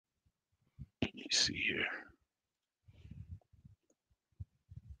see here.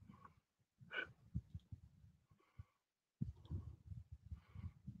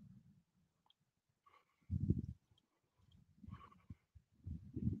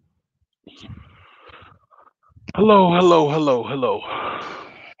 Hello, hello, hello, hello.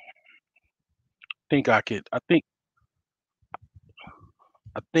 Think I could. I think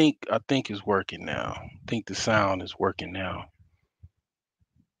it's working now. I think the sound is working now.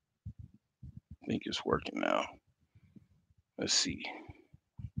 I think it's working now. Let's see.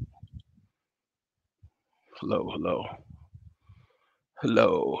 Hello, hello,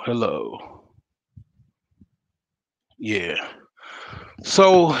 hello, hello. Yeah.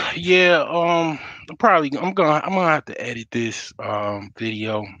 So yeah, I'm gonna have to edit this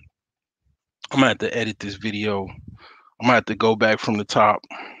video. I'm gonna have to edit this video. I'm gonna have to go back from the top.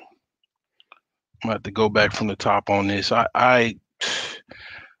 I'm gonna have to go back from the top on this. I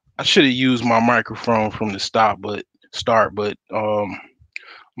should have used my microphone from the start, but I'm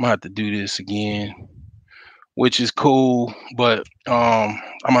gonna have to do this again, which is cool. But I'm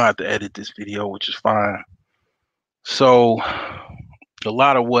gonna have to edit this video, which is fine. So a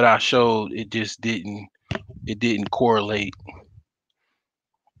lot of what I showed, it didn't correlate.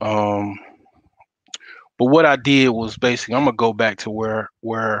 Um, but what I did was basically I'm gonna go back to where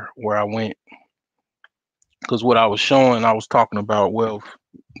I went, because what I was showing, I was talking about wealth,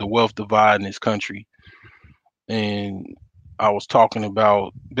 the wealth divide in this country, and I was talking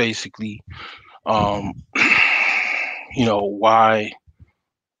about basically, um, why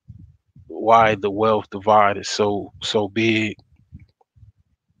the wealth divide is so big,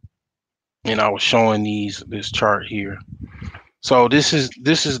 and I was showing this chart here. So this is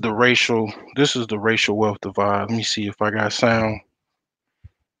the racial wealth divide. Let me see if I got sound.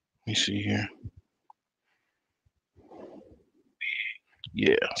 Let me see here.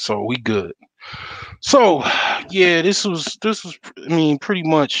 Yeah, so we good. So yeah, this was I mean pretty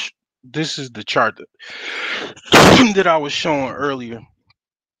much this is the chart that, that I was showing earlier.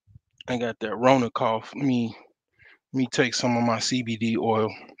 I got that Rona cough. Let me take some of my CBD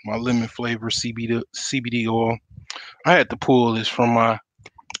oil, my lemon flavor CBD oil. I had to pull this from my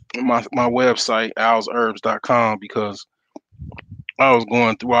website alsherbs.com because I was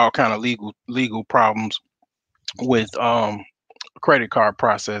going through all kind of legal problems with credit card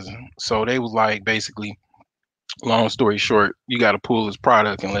processing. So they was like basically, long story short, you got to pull this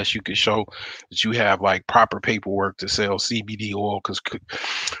product unless you can show that you have like proper paperwork to sell CBD oil,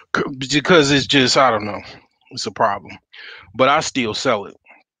 because it's just, I don't know, it's a problem. But I still sell it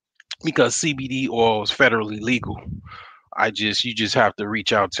because CBD oil is federally legal. You just have to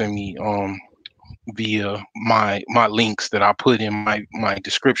reach out to me via my links that I put in my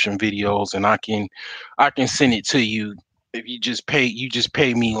description videos, and I can send it to you. If you just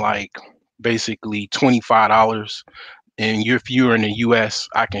pay me like basically $25, and if you're in the US,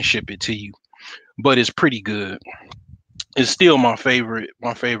 I can ship it to you. But it's pretty good. It's still my favorite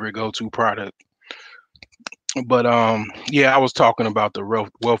go-to product. But yeah, I was talking about the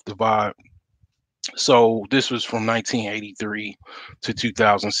wealth divide. So this was from 1983 to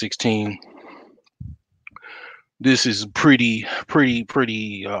 2016. This is pretty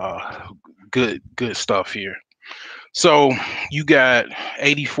good stuff here. So you got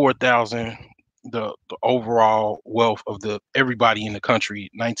 84,000, the overall wealth of the everybody in the country,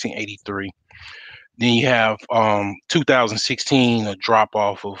 1983. Then you have 2016, a drop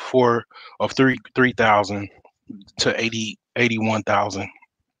off of 3,000 to 81,000.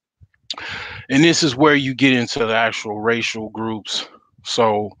 And this is where you get into the actual racial groups.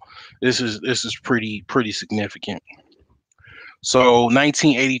 So this is pretty significant. So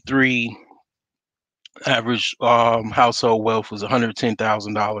 1983 average household wealth was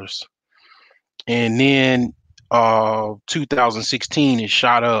 $110,000, and then 2016 it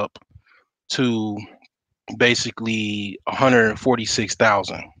shot up to basically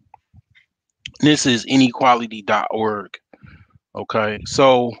 146,000. This is inequality.org. Okay,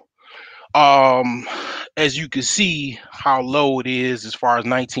 so um, as you can see how low it is as far as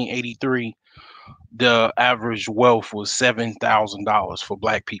 1983, the average wealth was $7,000 for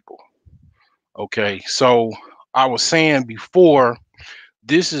Black people. Okay, so I was saying before,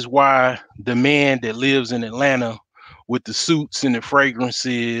 this is why the man that lives in Atlanta with the suits and the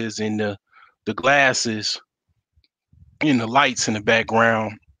fragrances and the glasses and the lights in the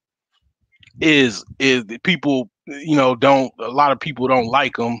background is the people, don't a lot of people don't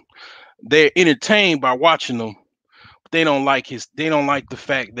like him. They're entertained by watching them, but they don't like the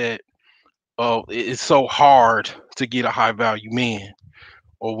fact that it's so hard to get a high value man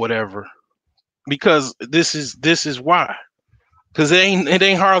or whatever, because this is why. Cause it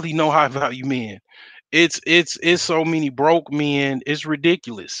ain't hardly no high value men. It's so many broke men. It's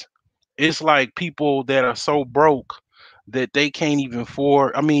ridiculous. It's like people that are so broke that they can't even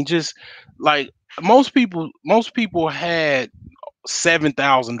afford. I mean, just like most people had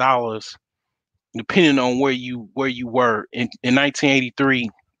 $7,000, depending on where you were in 1983.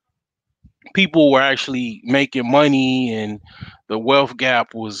 People were actually making money, and the wealth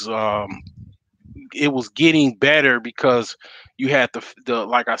gap was it was getting better because you had the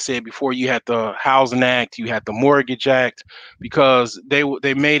like I said before, you had the Housing Act, you had the Mortgage Act, because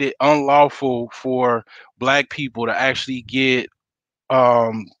they made it unlawful for black people to actually get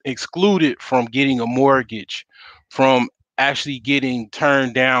excluded from getting a mortgage, from actually getting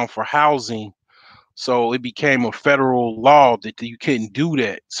turned down for housing. So it became a federal law that you couldn't do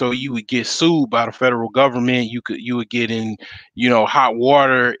that. So you would get sued by the federal government. You would get in, hot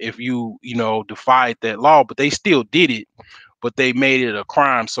water if you defied that law. But they still did it, but they made it a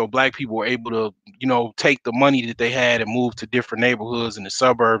crime. So black people were able to, take the money that they had and move to different neighborhoods in the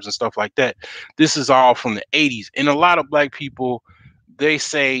suburbs and stuff like that. This is all from the 80s. And a lot of black people, they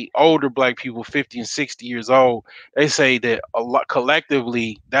say, older black people, 50 and 60 years old, they say that a lot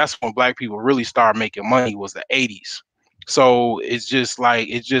collectively, that's when black people really started making money, was the 80s. So it's just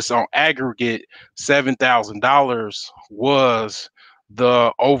on aggregate, $7,000 was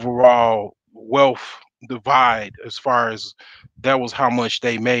the overall wealth divide, as far as that was how much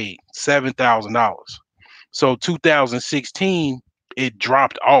they made, $7,000. So 2016, it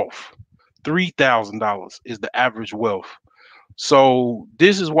dropped off. $3,000 is the average wealth. So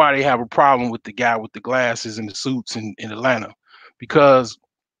this is why they have a problem with the guy with the glasses and the suits in Atlanta, because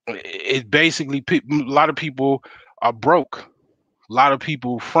it basically a lot of people are broke. A lot of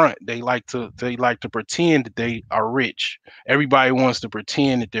people front. They like to pretend that they are rich. Everybody wants to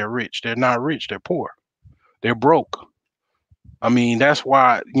pretend that they're rich. They're not rich. They're poor. They're broke. I mean, that's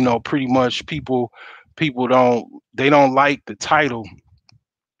why, pretty much people don't like the title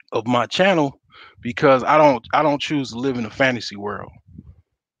of my channel, because I don't choose to live in a fantasy world.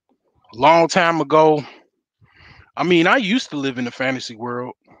 A long time ago, I mean, I used to live in the fantasy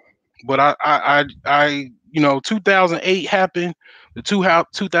world, but 2008 happened, the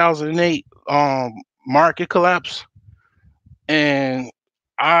 2008 market collapse, and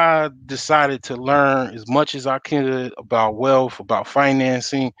I decided to learn as much as I could about wealth, about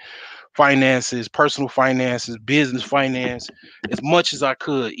finances, personal finances, business finance, as much as I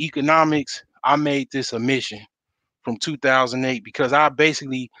could. Economics, I made this a mission from 2008, because I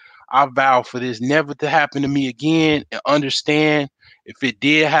vowed for this never to happen to me again, and understand, if it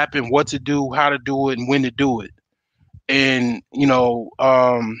did happen, what to do, how to do it, and when to do it. And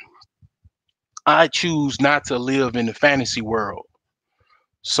I choose not to live in the fantasy world.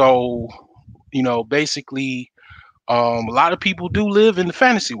 So, basically, a lot of people do live in the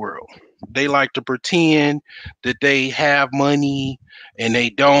fantasy world. They like to pretend that they have money and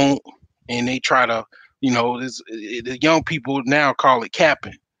they don't, and they try to, the young people now call it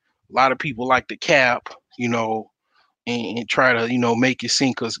capping. A lot of people like to cap, and try to, make it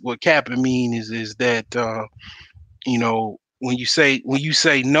seem, because what capping mean is that, when you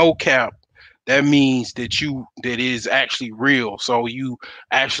say no cap, that means that is actually real. So you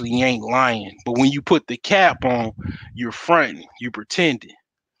actually ain't lying. But when you put the cap on, you're fronting, you pretending.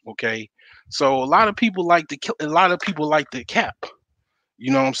 Okay. So a lot of people like the cap.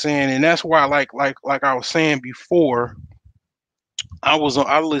 You know what I'm saying? And that's why, like I was saying before, I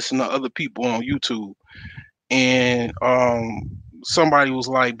listened to other people on YouTube, and somebody was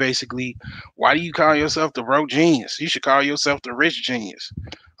like, basically, why do you call yourself the broke genius? You should call yourself the rich genius.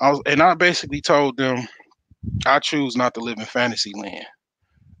 I basically told them I choose not to live in fantasy land.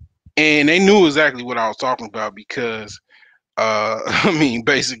 And they knew exactly what I was talking about, because I mean,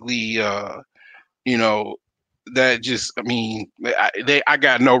 basically, you know that just, I mean, I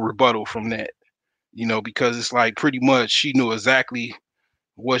got no rebuttal from that, because it's like, pretty much, she knew exactly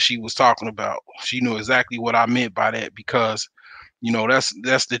what she was talking about. She knew exactly what I meant by that, because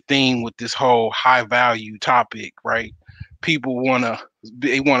that's the thing with this whole high value topic, right? People want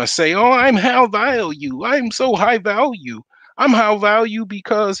to say, oh, I'm high value, I'm so high value, I'm high value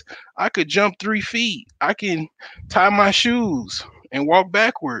because I could jump 3 feet, I can tie my shoes and walk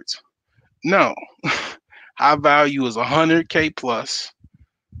backwards. No. High value is 100K plus.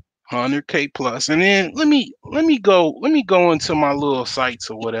 100K plus. And then let me go into my little sites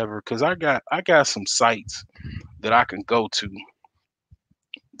or whatever, because I got some sites that I can go to,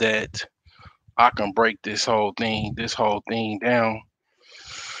 that I can break this whole thing down,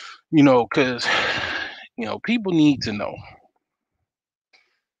 because people need to know.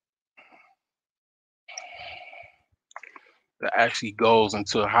 that actually goes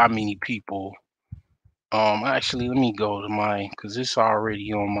into how many people. Actually, let me go to mine because it's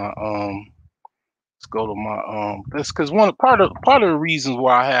already on my Let's go to my That's because one part of the reasons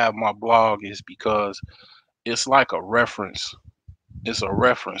why I have my blog is because it's like a reference. It's a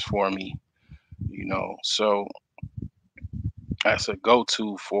reference for me, So that's a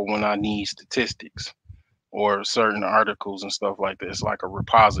go-to for when I need statistics or certain articles and stuff like that. It's like a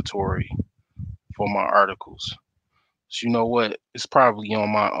repository for my articles. So you know what? It's probably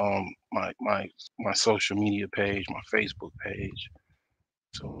on my social media page, my Facebook page.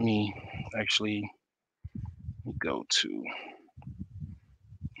 So let me actually go to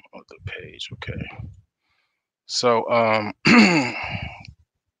the page. Okay. So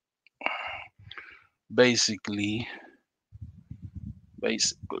basically,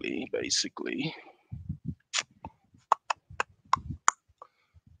 basically,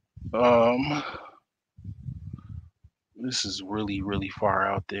 um, this is really, really far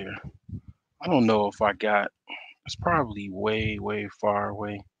out there. I don't know if I got. It's probably way, way far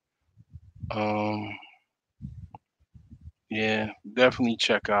away. Um, yeah, definitely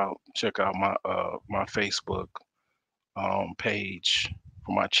check out my Facebook page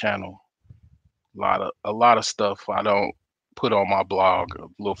for my channel. A lot of stuff I don't put on my blog. A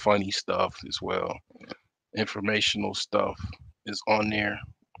little funny stuff as well. Informational stuff is on there.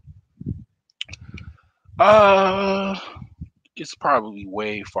 Uh, it's probably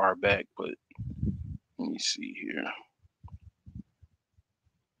way far back, but let me see here.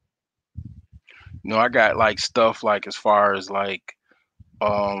 I got like stuff like as far as like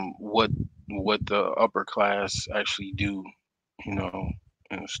what the upper class actually do, you know,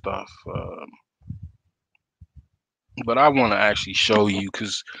 and stuff. But I want to actually show you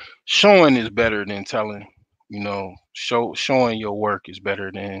because showing is better than telling. Showing your work is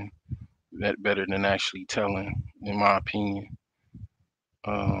better than actually telling, in my opinion.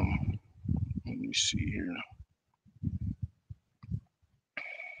 Um, Let me see here.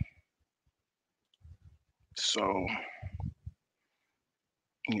 So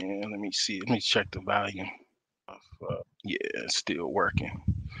yeah, let me see. Let me check the volume. Yeah, it's still working.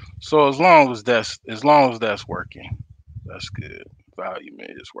 So as long as that's working, that's good. Volume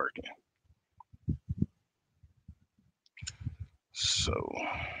is working. So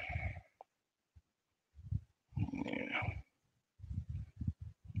yeah,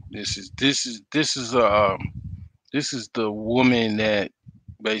 this is the woman that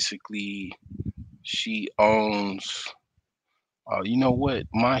basically she owns. You know what?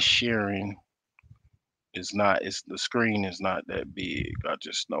 My sharing is not. It's the screen is not that big. I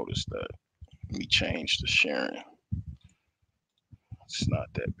just noticed that. Let me change the sharing. It's not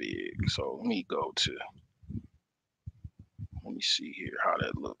that big. So let me go to. Let me see here how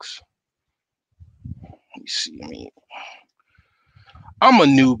that looks. Let me see. I'm a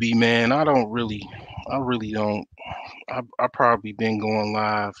newbie, man. I really don't. I probably been going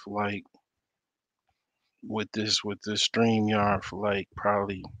live like with this StreamYard for like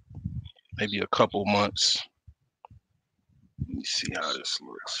probably maybe a couple months. Let me see how this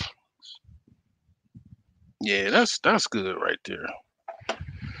looks. Yeah, that's good right there.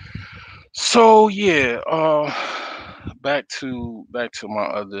 So yeah, back to my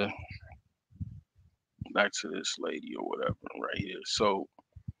other back to this lady or whatever right here. So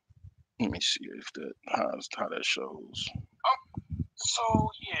let me see if how that shows. So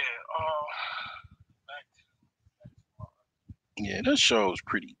yeah, that shows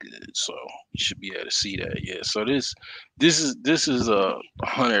pretty good. So you should be able to see that. Yeah. So this is a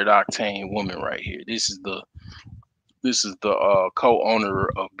 100 octane woman right here. This is the co-owner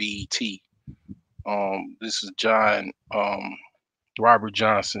of BET. This is Robert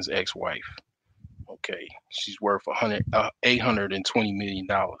Johnson's ex-wife. Okay, she's worth 820 million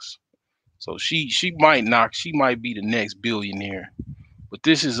dollars. So she might be the next billionaire. But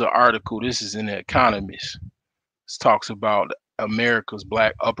this is an article. This is in the Economist. This talks about America's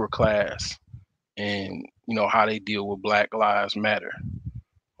black upper class and how they deal with Black Lives Matter.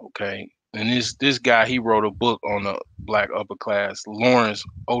 Okay, and this guy he wrote a book on the black upper class. Lawrence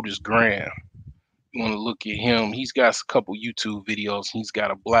Otis Graham. You want to look at him? He's got a couple YouTube videos. He's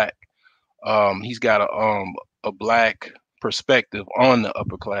got a black perspective on the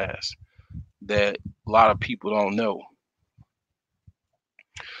upper class that a lot of people don't know.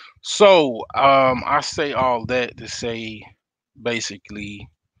 So I say all that to say basically,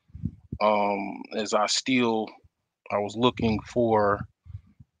 as I was looking for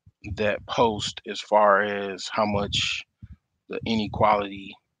that post as far as how much the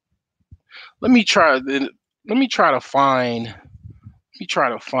inequality. Let me try. Let me try to find. Let me try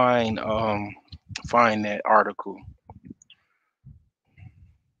to find that article.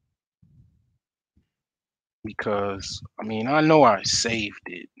 because I mean I know I saved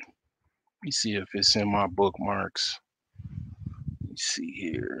it. Let me see if it's in my bookmarks. Let me see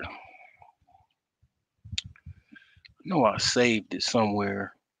here. I know I saved it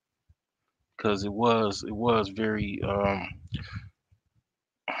somewhere because it was very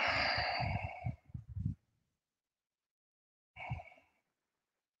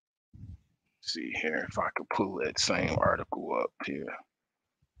see here if I could pull that same article up here.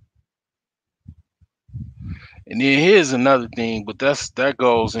 And then here's another thing, but that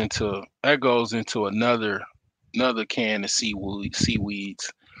goes into another can of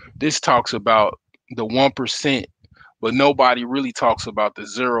seaweeds. This talks about the 1%, but nobody really talks about the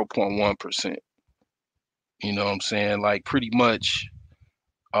 0.1%. You know what I'm saying? Like pretty much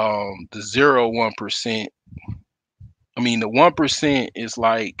the 0.1%. I mean the 1% is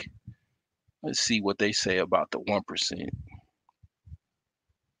like, let's see what they say about the 1%.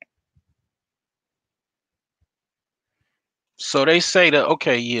 So they say that,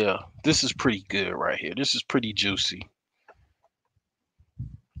 okay, yeah, this is pretty good right here. This is pretty juicy.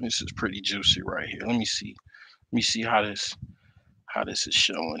 This is pretty juicy right here. Let me see. Let me see how this is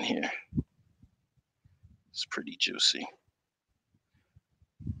showing here. It's pretty juicy.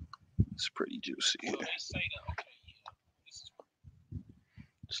 It's pretty juicy here.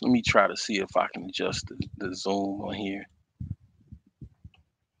 So let me try to see if I can adjust the zoom on here.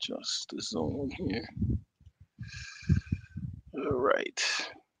 Just the zoom here. All right.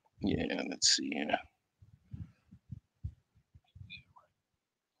 Yeah, let's see here.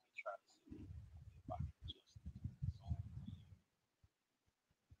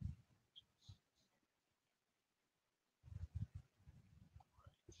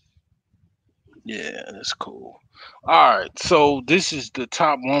 Yeah, that's cool. All right. So this is the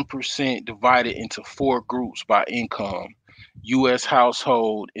top 1% divided into four groups by income. US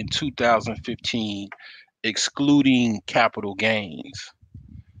household in 2015, excluding capital gains.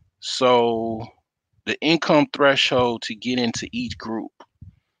 So the income threshold to get into each group.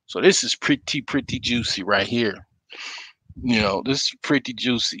 So this is pretty juicy right here. This is pretty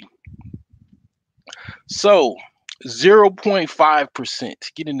juicy. So 0.5%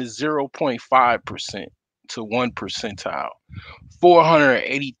 to get into 0.5% to one percentile,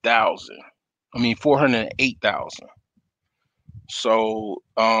 480,000. I mean 408,000. So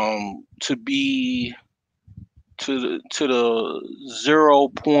to the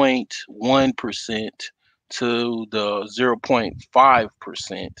 0.1% to the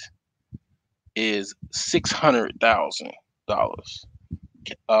 0.5% is $600,000.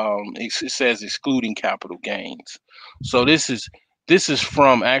 It says excluding capital gains. So this is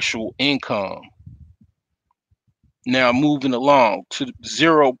from actual income. Now moving along to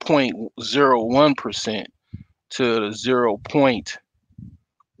 0.01% to the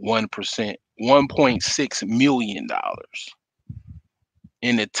 0.1%, $1.6 million.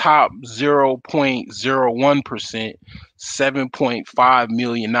 In the top 0.01%, $7.5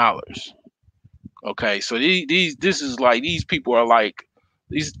 million. Okay, so these this is like, these people are like,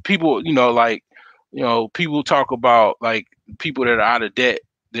 these people, like, people talk about like people that are out of debt.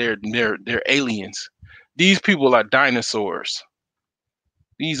 They're aliens. These people are dinosaurs.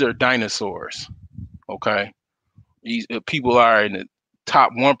 These are dinosaurs. Okay, these people are in the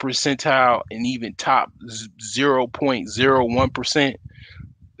top 1 percentile and even top 0.01%.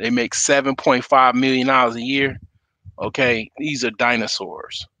 They make $7.5 million a year. Okay, these are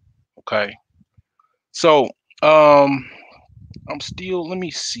dinosaurs. Okay, so I'm still, let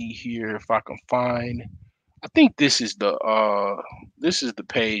me see here if I can find. I think this is the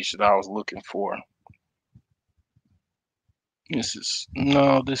page that I was looking for. This is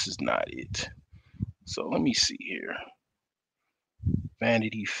not it. So let me see here.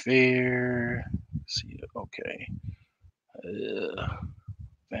 Vanity Fair. Let's see, okay. Uh,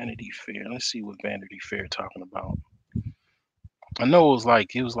 Vanity Fair. Let's see what Vanity Fair talking about. I know it was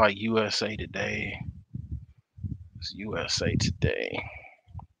like USA Today. It's USA Today.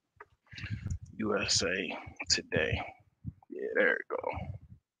 USA Today. Yeah, there we go.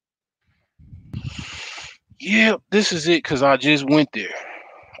 Yeah, this is it because I just went there.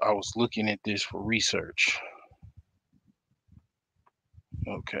 I was looking at this for research.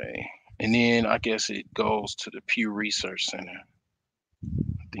 Okay. And then I guess it goes to the Pew Research Center.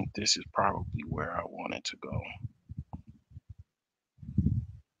 I think this is probably where I wanted to go.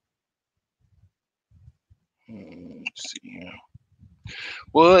 Let's see here.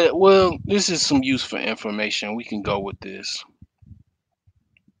 Well, this is some useful information. We can go with this.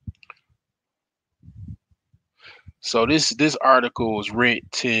 So this article was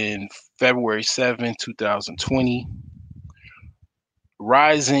written February 7, 2020.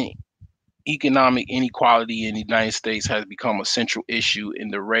 Rising Economic inequality in the United States has become a central issue in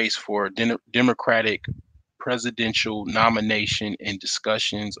the race for Democratic presidential nomination, and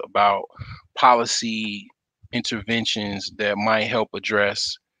discussions about policy interventions that might help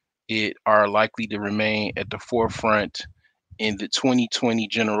address it are likely to remain at the forefront in the 2020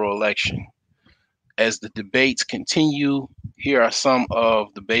 general election. As the debates continue, here are some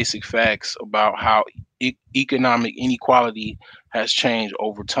of the basic facts about how economic inequality has changed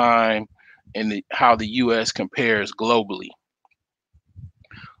over time and how the US compares globally.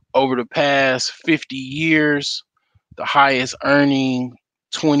 Over the past 50 years, the highest earning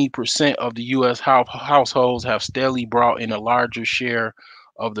 20% of the US households have steadily brought in a larger share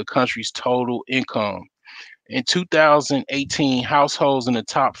of the country's total income. In 2018, households in the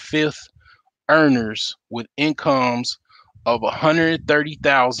top fifth earners with incomes of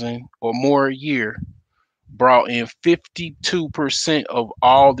 130,000 or more a year brought in 52% of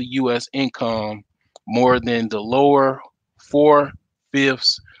all the US income, more than the lower four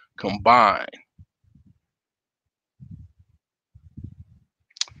fifths combined.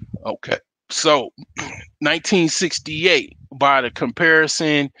 Okay. So 1968, by the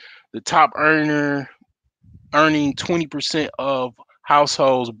comparison, the top earner earning 20% of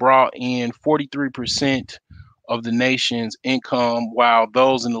households brought in 43% of the nation's income, while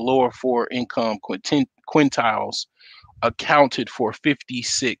those in the lower four income quintiles accounted for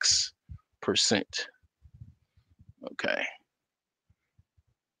 56%. Okay.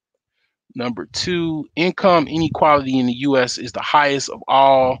 Number two, income inequality in the US is the highest of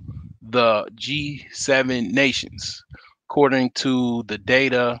all the G7 nations, according to the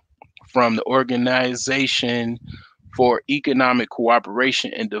data from the Organization for Economic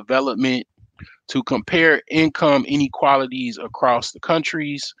Cooperation and Development. To compare income inequalities across the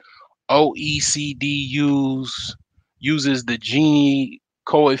countries, OECD uses the Gini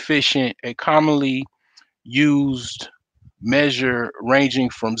coefficient, a commonly used measure ranging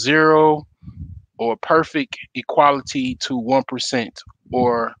from zero or perfect equality to 1%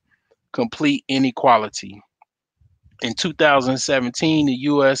 or complete inequality. In 2017, the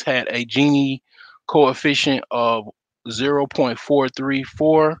US had a Gini coefficient of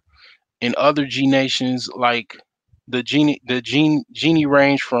 0.434. In other G nations, like Gini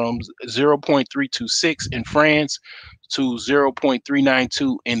range from 0.326 in France to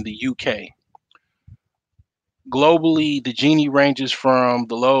 0.392 in the UK. Globally, the Gini ranges from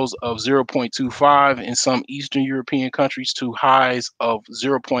the lows of 0.25 in some Eastern European countries to highs of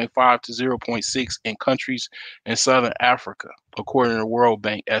 0.5 to 0.6 in countries in Southern Africa, according to World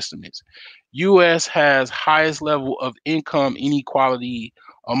Bank estimates. US has highest level of income inequality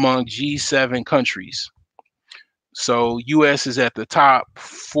among G7 countries. So US is at the top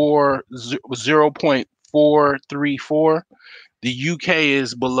 0.434. The UK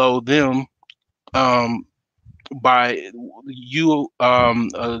is below them by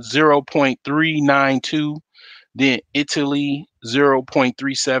 0.392, then Italy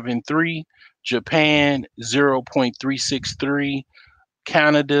 0.373, Japan 0.363,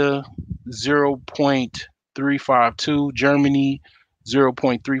 Canada 0.352, Germany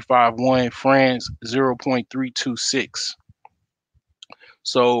 0.351, France 0.326.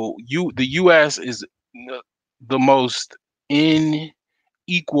 So the US is the most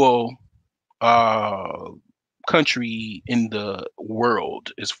unequal country in the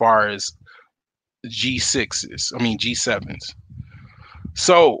world as far as G7s.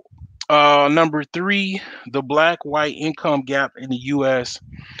 So number three, the black white income gap in the US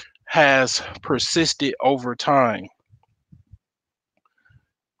has persisted over time.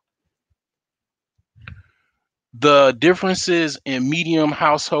 The differences in medium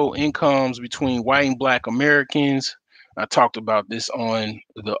household incomes between white and black Americans, I talked about this on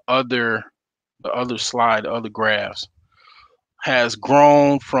the other slide, the other graphs, has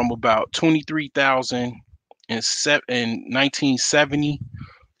grown from about 23,000 in 1970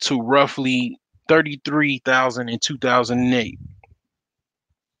 to roughly 33,000 in 2008.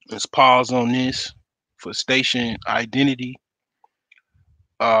 Let's pause on this for station identity.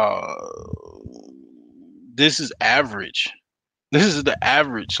 This is average. This is the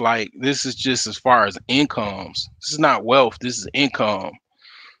average. Like, this is just as far as incomes. This is not wealth. This is income.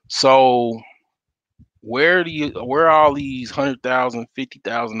 So where are all these $100,000,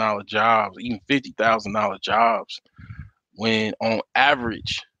 $50,000 jobs, even $50,000 jobs, when on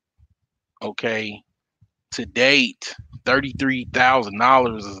average, okay, to date,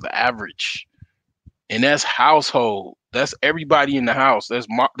 $33,000 is the average, and that's household. That's everybody in the house. That's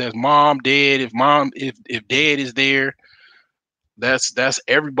mom, dad. If dad is there, that's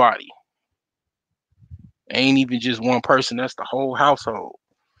everybody. Ain't even just one person. That's the whole household.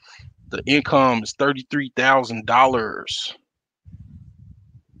 The income is $33,000.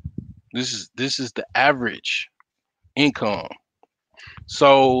 This is the average income.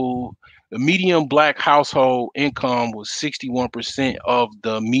 So the median black household income was 61% of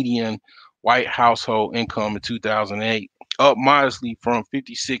the median white household income in 2008, up modestly from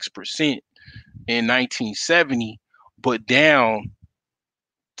 56% in 1970, but down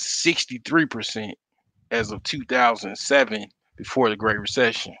 63% as of 2007 before the Great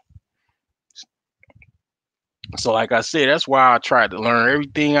Recession. So, like I said, that's why I tried to learn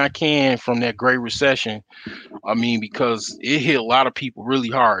everything I can from that Great Recession. I mean, because it hit a lot of people really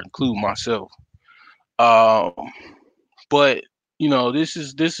hard, including myself. Um, but this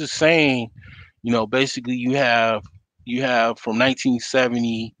is saying, basically you have from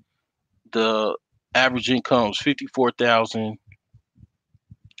 1970 the average income is 54,000,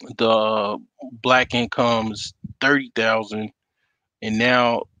 the black income is 30,000, and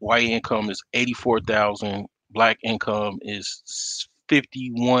now white income is 84,000, black income is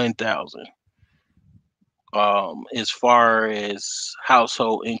 51,000. As far as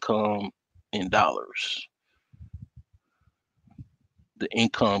household income in dollars, the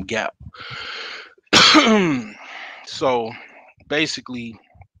income gap. So basically,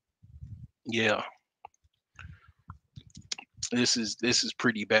 yeah, this is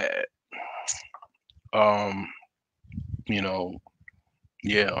pretty bad. Um, you know,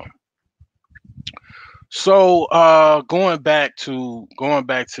 yeah. So going back to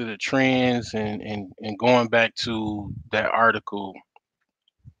the trends and going back to that article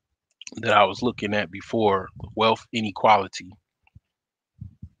that I was looking at before, wealth inequality.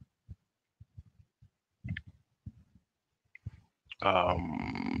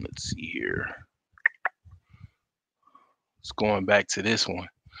 Let's see here. It's going back to this one.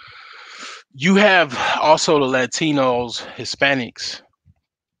 You have also the Latinos, Hispanics.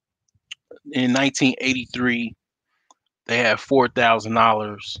 In 1983, they had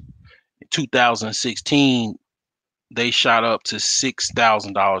 $4,000. In 2016, they shot up to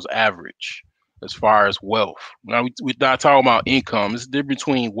 $6,000 average as far as wealth. Now we're not talking about income. It's the difference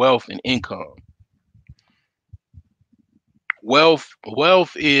between wealth and income.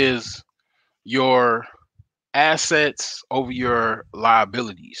 Wealth is your assets over your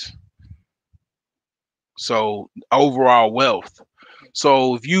liabilities. So overall wealth.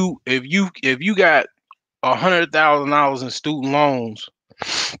 So if you got $100,000 in student loans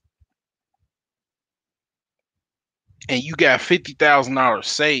and you got $50,000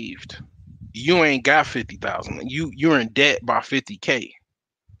 saved, you ain't got 50,000. You're in debt by 50K.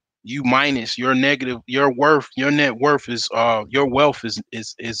 You minus your negative, your net worth is your wealth is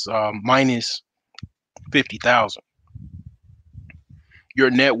minus 50,000.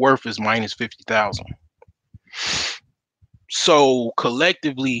 Your net worth is minus 50,000. So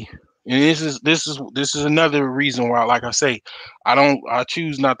collectively, and this is another reason why, like I say, I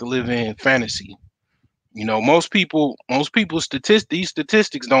choose not to live in fantasy. Most people these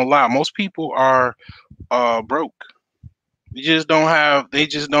statistics don't lie. Most people are broke. They just don't have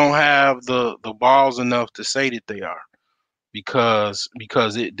the balls enough to say that they are, because they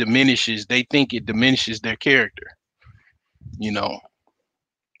think it diminishes their character, you know.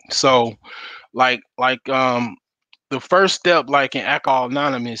 So like the first step, like in Alcohol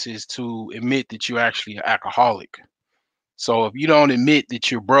Anonymous, is to admit that you're actually an alcoholic. So if you don't admit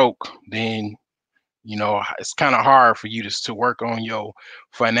that you're broke, then it's kind of hard for you to work on your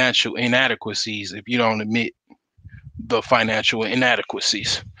financial inadequacies if you don't admit the financial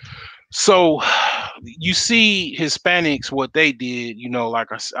inadequacies. So you see Hispanics, what they did, like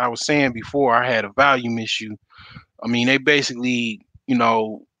I was saying before, I had a volume issue. I mean, they basically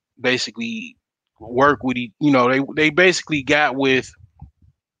work with, they basically got with,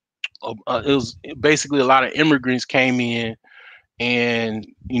 it was basically a lot of immigrants came in, and,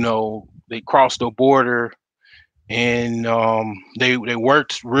 they crossed the border, and they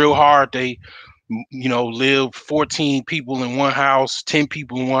worked real hard. They, lived 14 people in one house, 10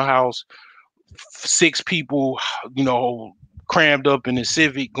 people in one house, six people, crammed up in the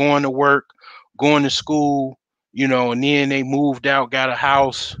Civic, going to work, going to school, and then they moved out, got a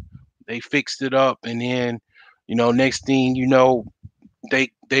house, they fixed it up, and then, next thing you know, they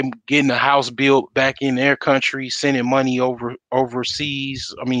getting a house built back in their country, sending money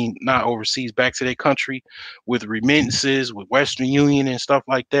overseas. I mean, not overseas, back to their country with remittances, with Western Union and stuff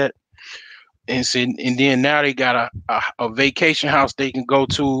like that. And then now they got a vacation house they can go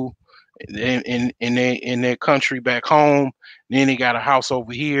to in their country back home. Then they got a house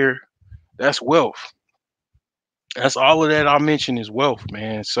over here. That's wealth. That's all of that I mentioned is wealth,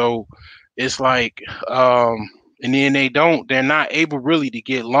 man. So it's like and then they're not able really to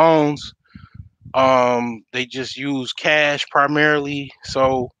get loans. They just use cash primarily.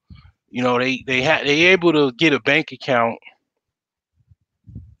 So, they able to get a bank account,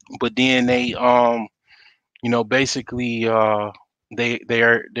 but then basically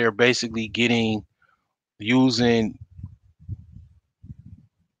they're basically getting using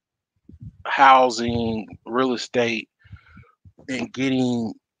housing, real estate, and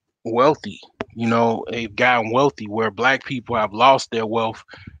getting wealthy. They've gotten wealthy where black people have lost their wealth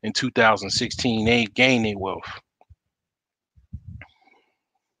in 2016. They gained their wealth.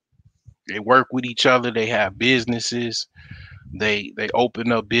 They work with each other. They have businesses. They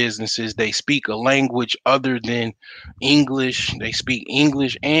open up businesses. They speak a language other than English. They speak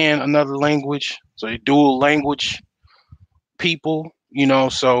English and another language. So they dual language people.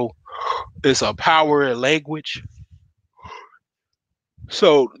 So it's a power language.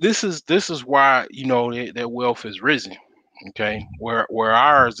 So this is why their wealth has risen. Okay, where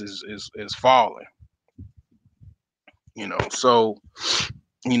ours is falling. So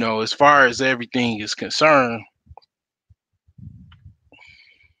as far as everything is concerned,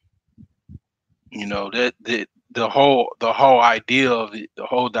 that the whole idea of it, the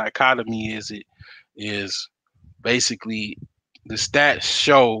whole dichotomy is basically the stats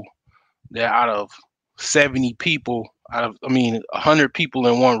show that out of 70 people, out of 100 people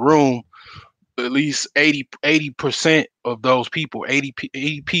in one room, at least 80% of those people, 80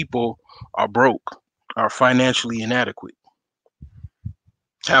 people are broke, are financially inadequate,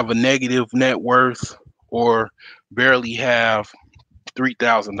 have a negative net worth, or barely have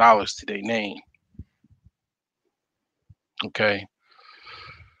 $3,000 to their name. Okay.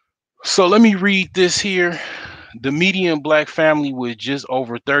 So let me read this here. The median black family with just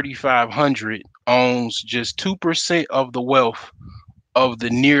over 3,500 owns just 2% of the wealth of the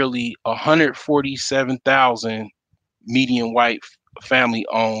nearly 147,000 median white family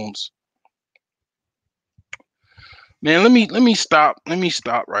owns. Man, let me stop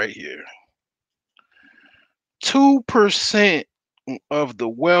right here. 2% of the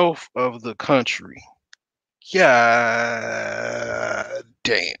wealth of the country. God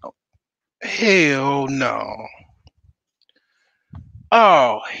damn. Hell no.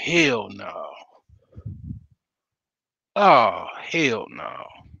 Oh, hell no. Oh, hell no.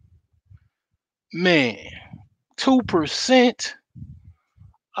 Man, 2%?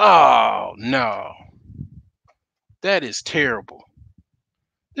 Oh, no. That is terrible.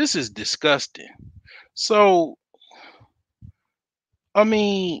 This is disgusting. So,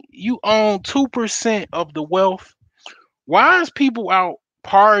 you own 2% of the wealth. Why is people out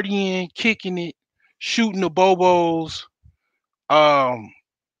partying, kicking it, shooting the bobos, um,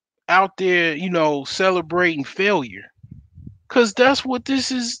 out there, celebrating failure? Because that's what this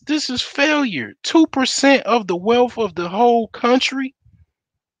is. This is failure. 2% of the wealth of the whole country.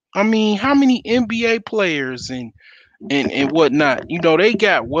 How many NBA players and whatnot? They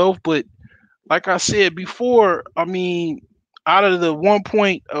got wealth, but like I said before, out of the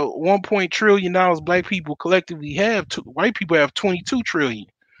 1 trillion dollars black people collectively have, white people have 22 trillion.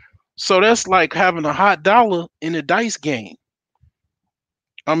 So that's like having a hot dollar in a dice game.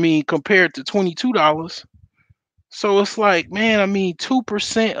 Compared to $22. So it's like, man,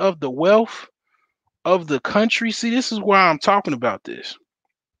 2% of the wealth of the country. See, this is why I'm talking about this.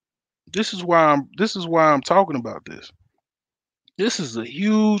 This is why I'm talking about this. This is a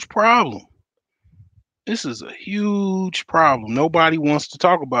huge problem. This is a huge problem. Nobody wants to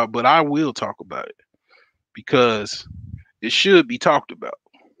talk about, but I will talk about it because it should be talked about.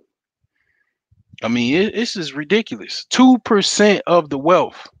 This is ridiculous. 2% of the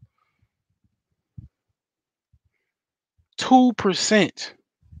wealth. 2%.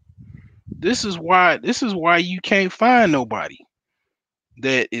 This is why you can't find nobody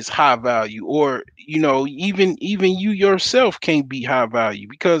that is high value, or even you yourself can't be high value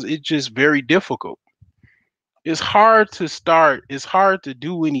because it's just very difficult. It's hard to start. It's hard to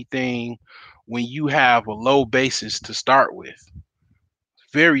do anything when you have a low basis to start with.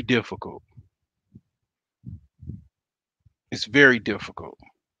 Very difficult. It's very difficult.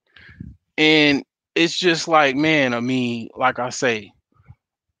 And it's just like, man, like I say,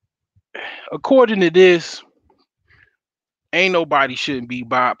 according to this, ain't nobody shouldn't be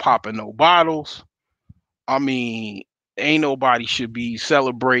popping no bottles. Ain't nobody should be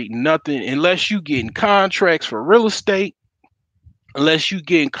celebrating nothing unless you getting contracts for real estate, unless you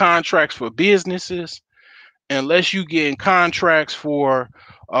getting contracts for businesses, unless you getting contracts for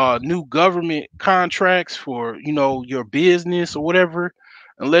new government contracts for your business or whatever,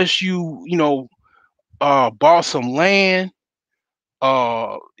 unless you bought some land.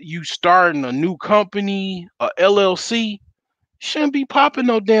 you starting a new company, a LLC, shouldn't be popping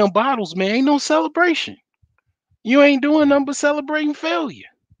no damn bottles, man. Ain't no celebration. You ain't doing nothing but celebrating failure.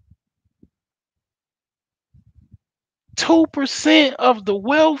 2% of the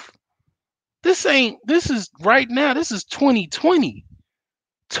wealth. This is right now, this is 2020.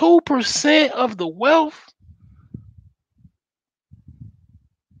 2% of the wealth.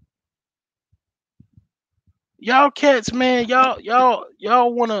 Y'all cats, man, y'all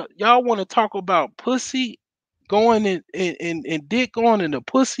wanna talk about pussy going and dick going in the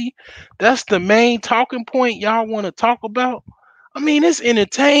pussy. That's the main talking point y'all want to talk about. I mean, it's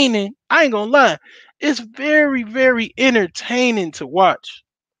entertaining. I ain't gonna lie. It's very, very entertaining to watch.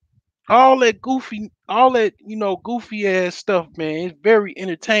 All that, goofy ass stuff, man. It's very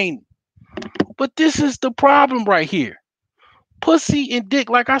entertaining. But this is the problem right here. Pussy and dick,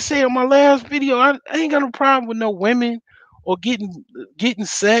 like I said in my last video, I ain't got no problem with no women or getting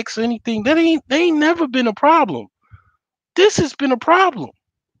sex or anything. They ain't never been a problem. This has been a problem.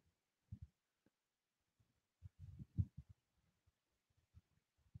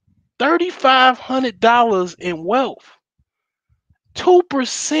 $3,500 in wealth,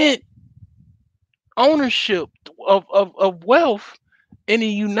 2% ownership of wealth in the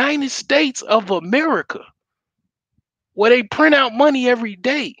United States of America, where they print out money every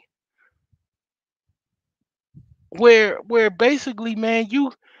day. Where basically, man,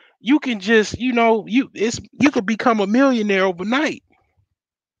 you can just, you could become a millionaire overnight.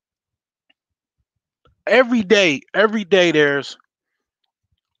 Every day there's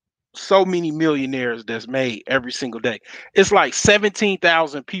so many millionaires that's made every single day. It's like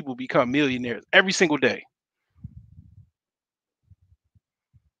 17,000 people become millionaires every single day.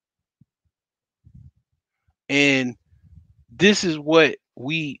 And this is what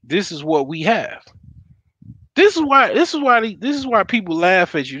we have. This is why people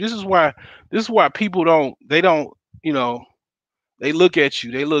laugh at you. This is why people don't, you know, they look at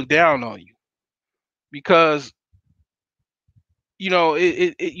you, they look down on you because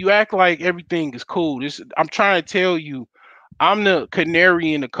you act like everything is cool. I'm trying to tell you, I'm the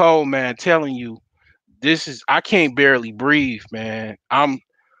canary in the coal, man, telling you I can't barely breathe, man. I'm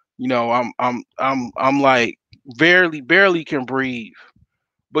like barely can breathe.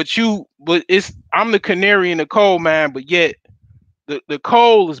 But I'm the canary in the coal, man, but yet the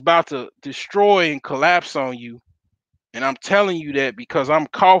coal is about to destroy and collapse on you. And I'm telling you that because I'm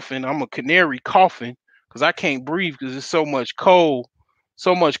coughing. I'm a canary coughing because I can't breathe because there's so much coal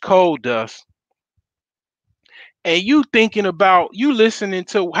dust. And you thinking about you listening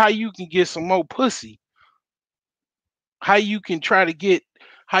to how you can get some more pussy, how you can try to get,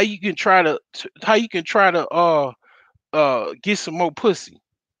 how you can try to, how you can try to get some more pussy,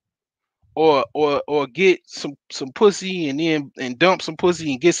 or get some pussy and then and dump some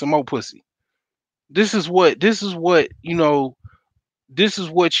pussy and get some more pussy. This is what this is what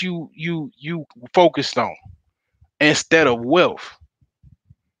you focused on instead of wealth.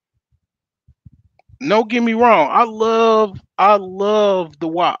 No, get me wrong. I love the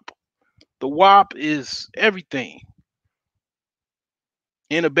WAP. The WAP is everything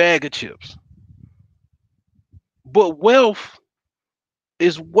in a bag of chips. But wealth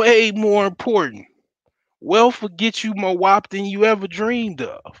is way more important. Wealth will get you more WAP than you ever dreamed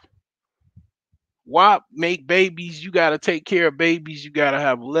of. WAP make babies. You got to take care of babies. You got to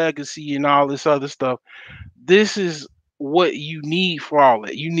have a legacy and all this other stuff. This is what you need for all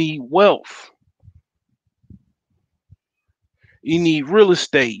that. You need wealth. You need real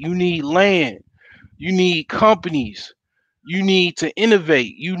estate. You need land. You need companies. You need to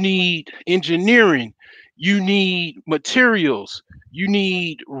innovate. You need engineering. You need materials. You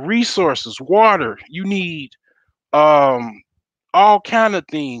need resources, water. You need um all kind of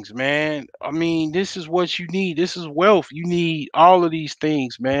things, man. I mean, this is what you need. This is wealth. You need all of these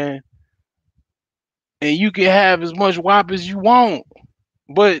things, man. And you can have as much WAP as you want.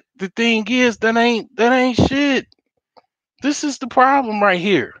 But the thing is, that ain't shit. This is the problem right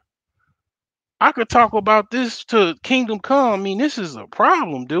here. I could talk about this to Kingdom Come. I mean, this is a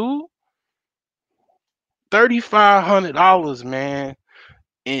problem, dude. $3,500, man,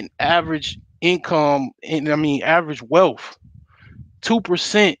 in average income, and I mean average wealth.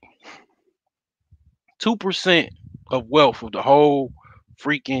 2%, 2% of wealth of the whole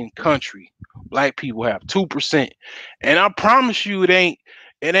freaking country. Black people have 2. And I promise you it ain't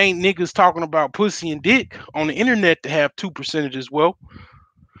niggas talking about pussy and dick on the internet to have 2% of this wealth.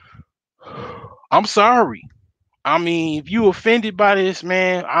 I'm sorry. I mean, if you offended by this,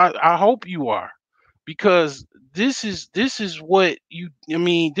 man, I hope you are, because this is what you. I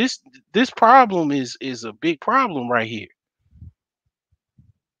mean, this problem is a big problem right here.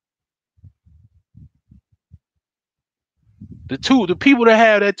 The people that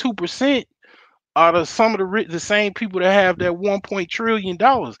have that 2% are some of the same people that have that 1 trillion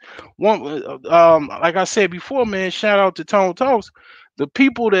dollars. Like I said before, man. Shout out to Tone Talks. The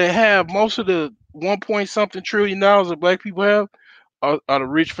people that have most of the 1 something trillion dollars that black people have are the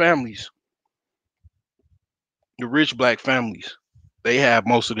rich families, the rich black families. They have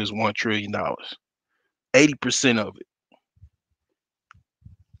most of this $1 trillion. 80% of it.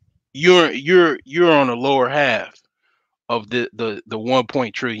 You're on the lower half of the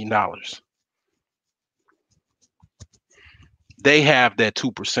 1 trillion dollars. They have that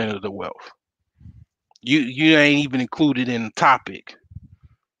 2% of the wealth. You ain't even included in the topic.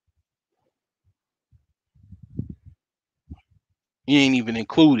 You ain't even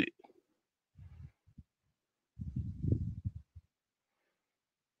included.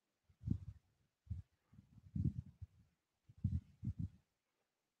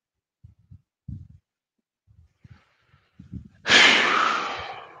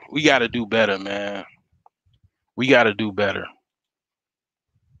 We got to do better, man. We got to do better.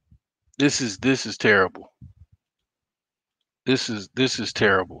 This is terrible. This is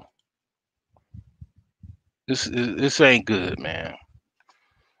terrible. This ain't good, man.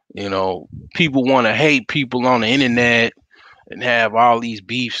 You know, people want to hate people on the internet and have all these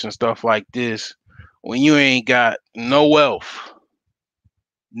beefs and stuff like this when you ain't got no wealth,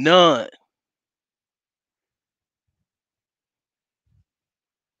 none,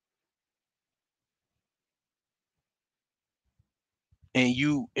 and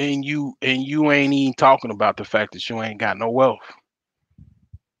you ain't even talking about the fact that you ain't got no wealth.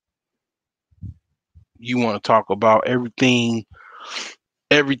 You want to talk about everything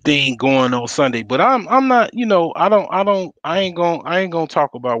going on Sunday. But I'm not, I ain't gonna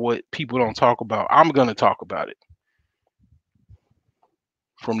talk about what people don't talk about. I'm gonna talk about it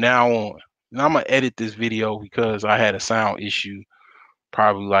from now on. And I'm gonna edit this video because I had a sound issue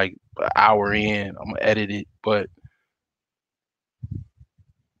probably like an hour in. I'm gonna edit it, but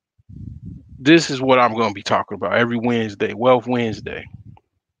this is what I'm gonna be talking about every Wednesday, Wealth Wednesday.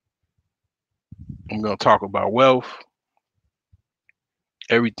 I'm gonna talk about wealth,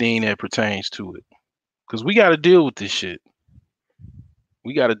 everything that pertains to it. Because we gotta deal with this shit.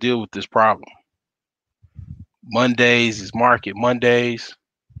 We gotta deal with this problem. Mondays is market Mondays.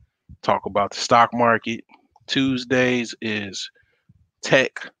 Talk about the stock market. Tuesdays is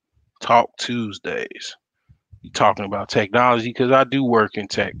tech talk Tuesdays. You talking about technology because I do work in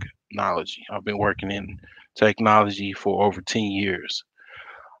technology. I've been working in technology for over 10 years.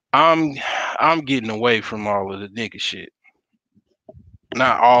 I'm I'm getting away from all of the nigga shit.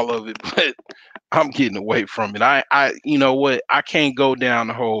 Not all of it, but I'm getting away from it. I you know what? I can't go down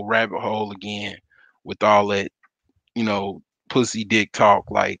the whole rabbit hole again with all that, you know, pussy dick talk.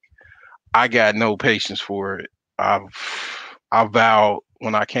 Like I got no patience for it. I've I vowed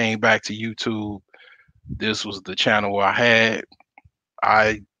when I came back to YouTube, this was the channel I had.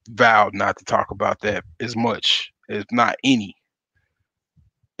 I vowed not to talk about that as much, if not any,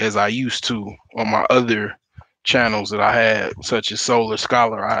 as I used to on my other channels that I had, such as Solar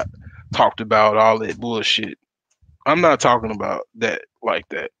Scholar. I talked about all that bullshit. I'm not talking about that like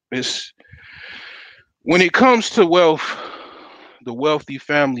that. It's when it comes to wealth, the wealthy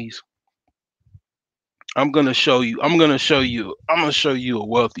families. I'm gonna show you a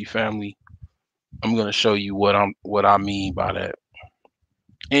wealthy family. I'm gonna show you what I mean by that.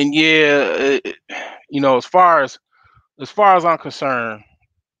 And yeah, as far as I'm concerned,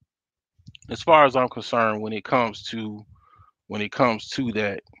 when it comes to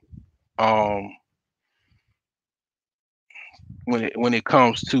that, um, when it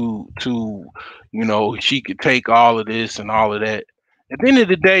comes to she could take all of this and all of that. At the end of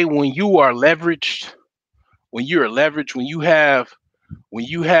the day, when you are leveraged, when you have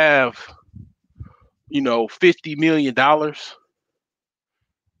 $50 million,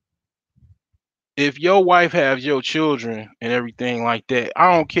 if your wife has your children and everything like that,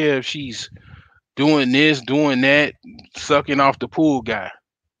 I don't care if she's doing this, doing that, sucking off the pool guy.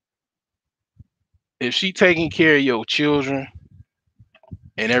 If she taking care of your children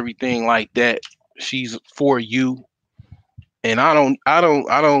and everything like that, she's for you. And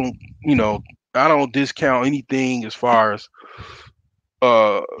you know, I don't discount anything as far as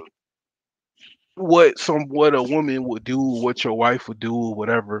uh what a woman would do, what your wife would do, or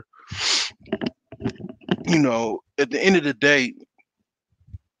whatever. At the end of the day,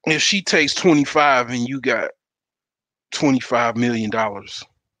 if she takes 25 and you got $25 million,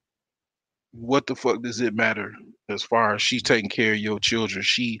 what the fuck does it matter as far as she's taking care of your children?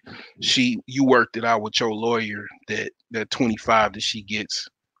 You worked it out with your lawyer that 25 that she gets.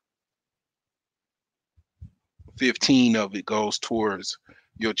 15 of it goes towards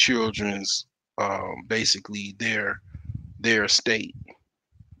your children's basically their estate,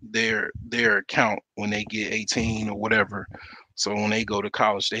 their account when they get 18 or whatever. So when they go to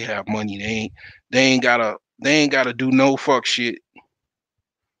college, they have money. They ain't gotta do no fuck shit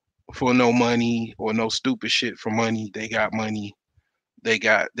for no money or no stupid shit for money. They got money. They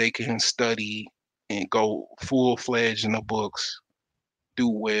can study and go full fledged in the books, do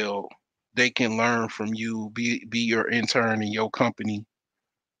well. They can learn from you, be your intern in your company,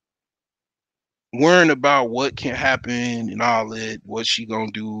 worrying about what can happen and all that, what she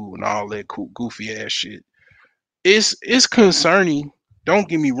gonna do and all that cool, goofy ass shit. It's concerning. Don't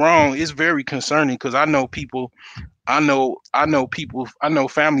get me wrong. It's very concerning because I know people. I know people. I know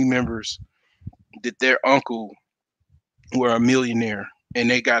family members that their uncle were a millionaire and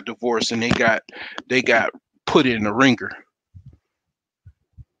they got divorced and they got put in a ringer.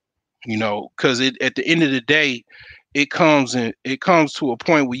 Because at the end of the day, it comes to a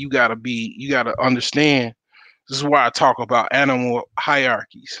point where you gotta understand. This is why I talk about animal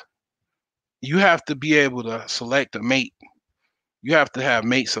hierarchies. You have to be able to select a mate. You have to have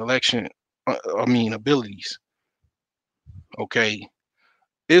mate selection. Abilities. Okay,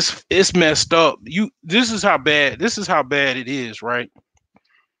 it's messed up. This is how bad it is, right?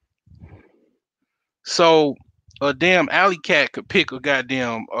 So a damn alley cat could pick a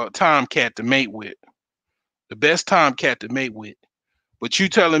goddamn tomcat to mate with, the best tomcat to mate with. But you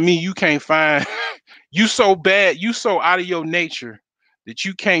telling me you can't find you so bad, you so out of your nature that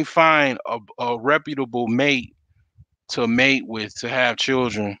you can't find a reputable mate to mate with to have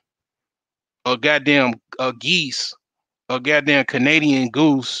children. A goddamn a geese, a goddamn Canadian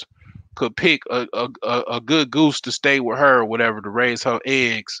goose could pick a good goose to stay with her or whatever to raise her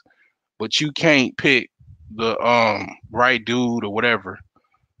eggs, but you can't pick the right dude or whatever,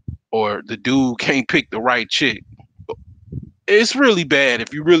 or the dude can't pick the right chick. It's really bad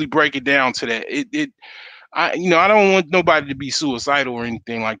if you really break it down to that. I don't want nobody to be suicidal or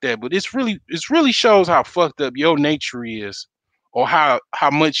anything like that, but it's really shows how fucked up your nature is, or how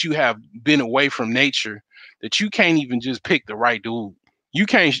much you have been away from nature that you can't even just pick the right dude. You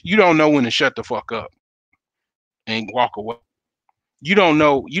don't know when to shut the fuck up and walk away. You don't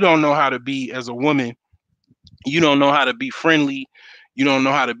know how to be as a woman. You don't know how to be friendly. You don't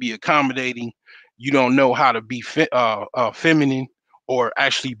know how to be accommodating. You don't know how to be feminine or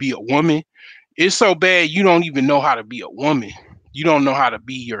actually be a woman. It's so bad you don't even know how to be a woman. You don't know how to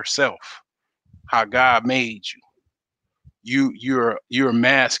be yourself. How God made you. You're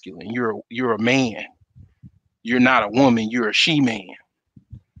masculine. You're a man. You're not a woman. You're a she man.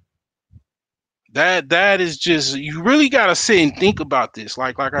 That is just, you really gotta sit and think about this.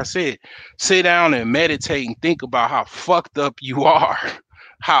 Like I said, sit down and meditate and think about how fucked up you are,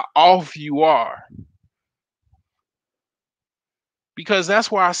 how off you are. Because that's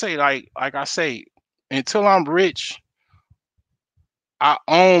why I say, like I say, until I'm rich, I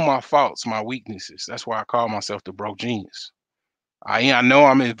own my faults, my weaknesses. That's why I call myself the broke genius. I know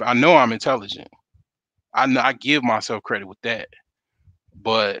I'm intelligent. I give myself credit with that,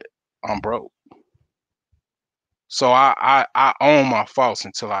 but I'm broke. So I own my faults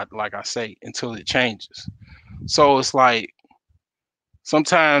until like I say, until it changes. So it's like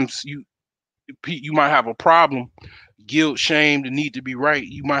sometimes you might have a problem, guilt, shame, the need to be right.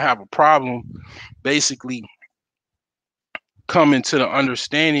 You might have a problem basically coming to the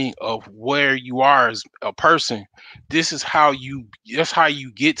understanding of where you are as a person. That's how you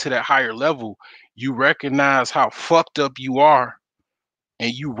get to that higher level. You recognize how fucked up you are,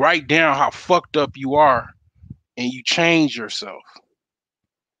 and you write down how fucked up you are, and you change yourself.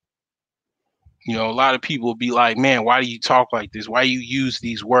 A lot of people be like, man, why do you talk like this? Why you use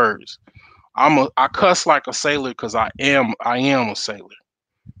these words? I cuss like a sailor because I am a sailor.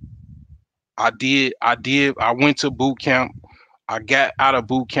 I went to boot camp. I got out of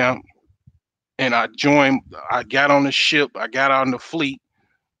boot camp and I got on the ship, I got on the fleet.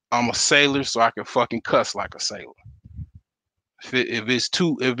 I'm a sailor, so I can fucking cuss like a sailor. If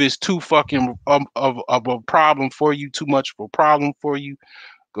it's too fucking of a problem for you, too much of a problem for you,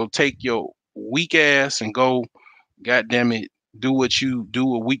 go take your weak ass and go, goddamn it, do what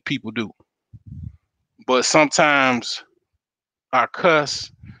weak people do. But sometimes I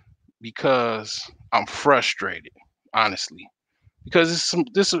cuss because I'm frustrated, honestly. Because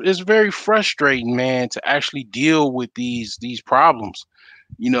it's very frustrating, man, to actually deal with these problems.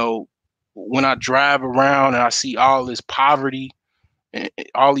 You know, when I drive around and I see all this poverty and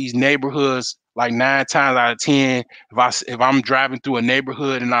all these neighborhoods, like 9 times out of 10, if I'm driving through a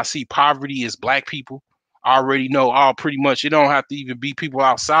neighborhood and I see poverty as black people, I already know all pretty much it don't have to even be people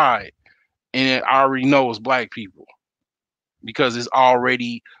outside. and I already know it's black people because it's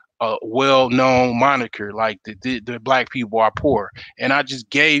already a well-known moniker. Like the black people are poor, and I just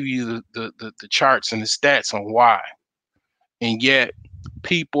gave you the charts and the stats on why, and yet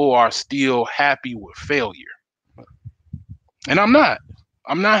people are still happy with failure, and I'm not.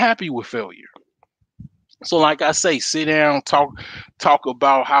 I'm not happy with failure. So, like I say, sit down, talk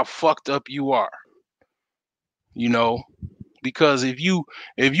about how fucked up you are. You know, because if you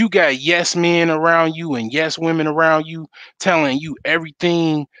got yes men around you and yes women around you telling you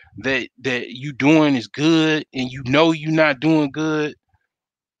everything that you doing is good and you know you're not doing good,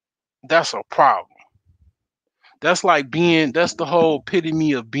 that's a problem. That's the whole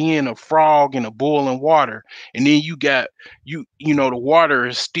epitome of being a frog in a boiling water, and then you got you know the water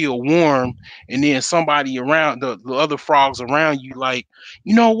is still warm, and then somebody around the other frogs around you like,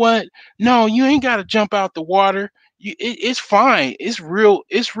 you know what, no, you ain't got to jump out the water. It's fine, it's real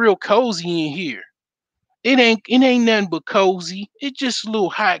cozy in here. It ain't nothing but cozy. It's just a little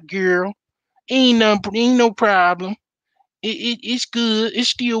hot, girl. Ain't no problem. It's good, it's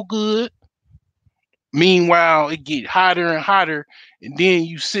still good. Meanwhile, it get hotter and hotter, and then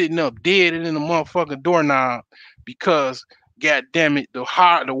you sitting up dead in the motherfucking doorknob because, god damn it, the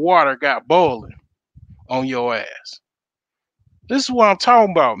water got boiling on your ass. This is what I'm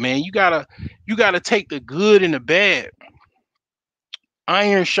talking about, man. You gotta take the good and the bad.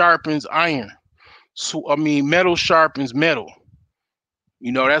 Iron sharpens iron. So I mean, metal sharpens metal.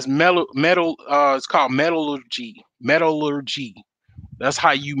 You know, that's metal. Metal. It's called metallurgy. Metallurgy. That's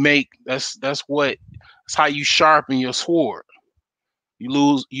how you make. That's how you sharpen your sword.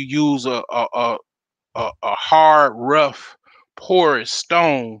 You use a hard, rough, porous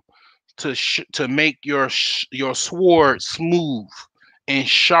stone to make your sword smooth and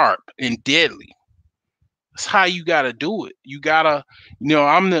sharp and deadly. That's how you gotta do it. You gotta,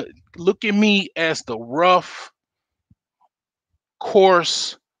 look at me as the rough,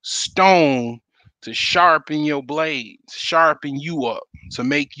 coarse stone to sharpen your blades, sharpen you up, to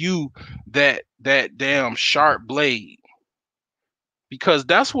make you that damn sharp blade. Because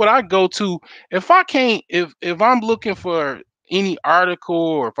that's what I go to. If I can't, if I'm looking for any article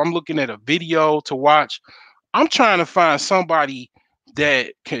or if I'm looking at a video to watch, I'm trying to find somebody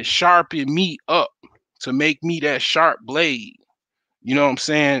that can sharpen me up to make me that sharp blade. You know what I'm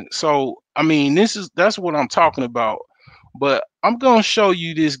saying? So I mean, that's what I'm talking about. But I'm gonna show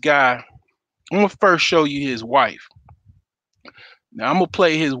you this guy. I'm gonna first show you his wife. Now I'm gonna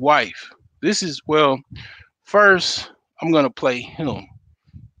play his wife. This is well, first I'm gonna play him.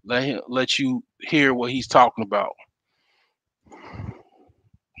 Let you hear what he's talking about.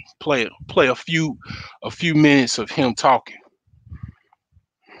 Play a few minutes of him talking.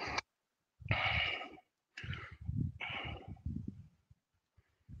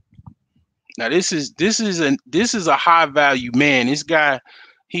 Now this is a high value man. This guy,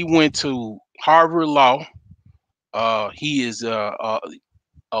 he went to Harvard Law. He is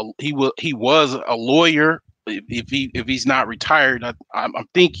he was a lawyer. If he's not retired, I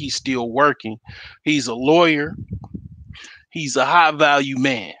think he's still working. He's a lawyer. He's a high value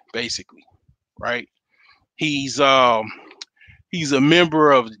man, basically, right? He's he's a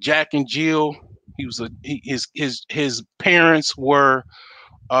member of Jack and Jill. His parents were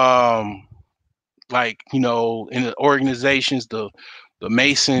um like in the organizations, the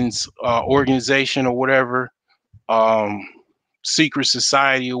Masons organization or whatever, um secret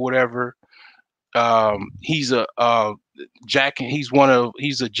society or whatever. He's a he's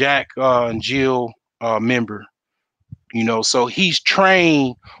a Jack and Jill member. So he's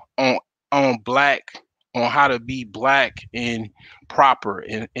trained on black, on how to be black and proper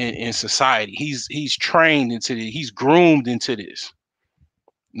in society. He's trained into this. He's groomed into this.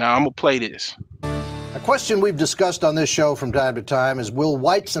 Now I'm gonna play this. A question we've discussed on this show from time to time is, will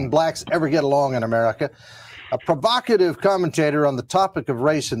whites and blacks ever get along in America? A provocative commentator on the topic of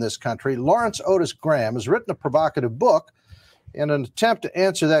race in this country, Lawrence Otis Graham, has written a provocative book in an attempt to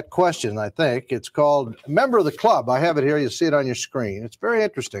answer that question, I think. It's called Member of the Club. I have it here. You see it on your screen. It's very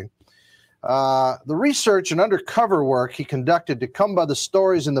interesting. The research and undercover work he conducted to come by the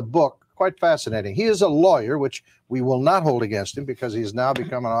stories in the book, quite fascinating. He is a lawyer, which we will not hold against him because he's now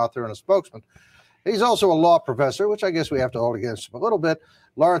become an author and a spokesman. He's also a law professor, which I guess we have to hold against him a little bit.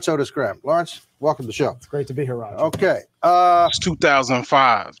 Lawrence Otis Graham. Lawrence, welcome to the show. It's great to be here, Roger. Okay. It's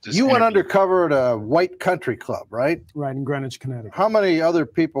 2005. You went undercover at a white country club, right? Right, in Greenwich, Connecticut. How many other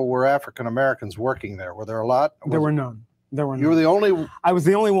people were African Americans working there? Were there a lot? There were none. There were none. You were the only? I was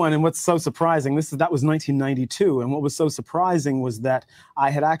the only one, and what's so surprising, that was 1992, and what was so surprising was that I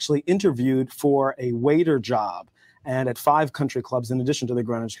had actually interviewed for a waiter job and at 5 country clubs in addition to the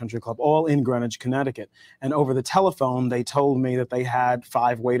Greenwich Country Club, all in Greenwich, Connecticut. And over the telephone, they told me that they had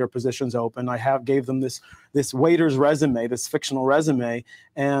 5 waiter positions open. I gave them this waiter's resume, this fictional resume,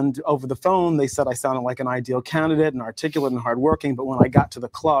 and over the phone, they said I sounded like an ideal candidate and articulate and hardworking, but when I got to the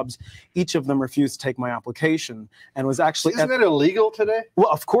clubs, each of them refused to take my application, and was actually— Isn't it illegal today?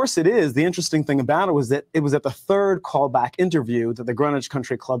 Well, of course it is. The interesting thing about it was that it was at the 3rd callback interview that the Greenwich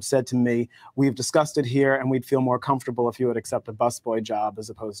Country Club said to me, "We've discussed it here, and we'd feel more comfortable if you would accept a busboy job as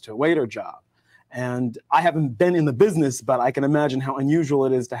opposed to a waiter job." And I haven't been in the business, but I can imagine how unusual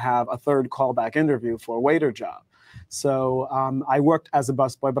it is to have a 3rd callback interview for a waiter job. So I worked as a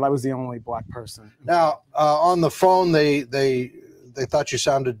busboy, but I was the only black person. Now, on the phone, they thought you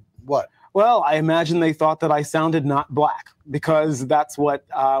sounded what? Well, I imagine they thought that I sounded not black, because that's what,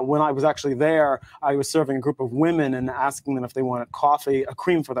 when I was actually there, I was serving a group of women and asking them if they wanted coffee, a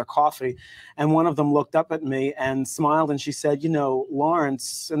cream for their coffee. And one of them looked up at me and smiled, and she said, "You know,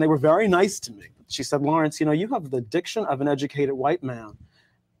 Lawrence," and they were very nice to me. She said, "Lawrence, you know, you have the diction of an educated white man."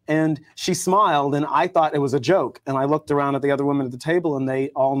 And she smiled, and I thought it was a joke. And I looked around at the other women at the table, and they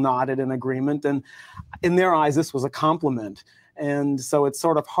all nodded in agreement. And in their eyes, this was a compliment. And so it's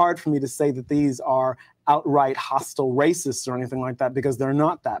sort of hard for me to say that these are outright hostile racists or anything like that, because they're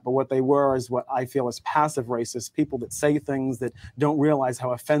not that. But what they were is what I feel is passive racists, people that say things that don't realize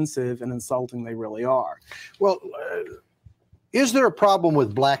how offensive and insulting they really are. Well, is there a problem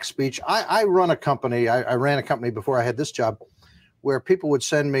with black speech? I run a company. I ran a company before I had this job, where people would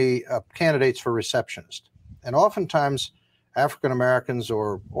send me candidates for receptionist. And oftentimes African Americans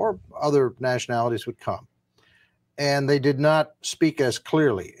or other nationalities would come, and they did not speak as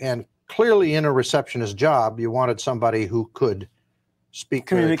clearly. And clearly in a receptionist job, you wanted somebody who could speak,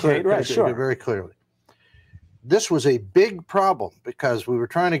 communicate, right, sure, very clearly. This was a big problem because we were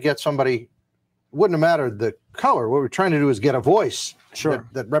trying to get somebody, wouldn't have mattered the color. What we were trying to do is get a voice, sure,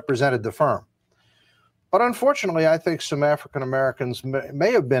 that represented the firm. But unfortunately, I think some African Americans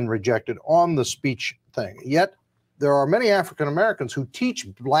may have been rejected on the speech thing. Yet there are many African Americans who teach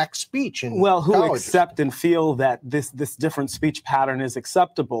black speech in who colleges. accept and feel that this different speech pattern is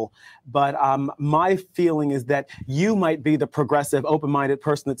acceptable. But my feeling is that you might be the progressive, open-minded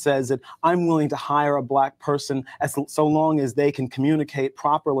person that says that I'm willing to hire a black person so long as they can communicate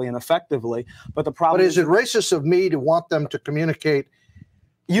properly and effectively. But the problem is it racist of me to want them to communicate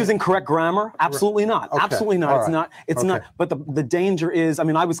using correct grammar? Absolutely not. Okay. Absolutely not. It's not. It's not. But the danger is, I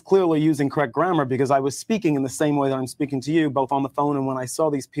mean, I was clearly using correct grammar because I was speaking in the same way that I'm speaking to you, both on the phone and when I saw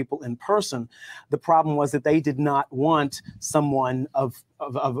these people in person. The problem was that they did not want someone of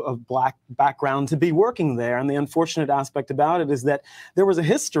black background to be working there. And the unfortunate aspect about it is that there was a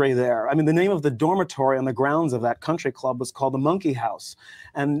history there. I mean, the name of the dormitory on the grounds of that country club was called the Monkey House.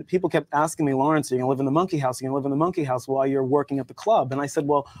 And people kept asking me, "Lawrence, are you going to live in the Monkey House? Are you going to live in the Monkey House while you're working at the club?" And I said,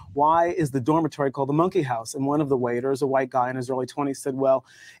 "Well, why is the dormitory called the Monkey House?" And one of the waiters, a white guy in his early 20s, said, "Well,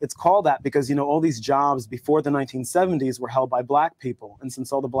 it's called that because, you know, all these jobs before the 1970s were held by black people. And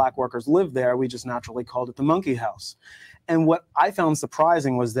since all the black workers lived there, we just naturally called it the Monkey House." And what I found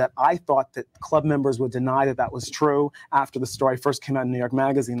surprising was that I thought that club members would deny that that was true after the story first came out in New York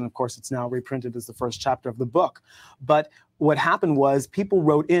Magazine. And of course, it's now reprinted as the first chapter of the book. But what happened was people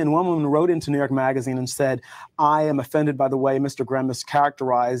wrote in, one woman wrote into New York Magazine and said, "I am offended by the way Mr. Graham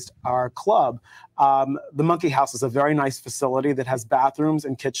mischaracterized our club. The Monkey House is a very nice facility that has bathrooms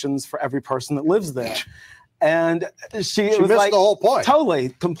and kitchens for every person that lives there." And she was missed like, the whole point. Totally,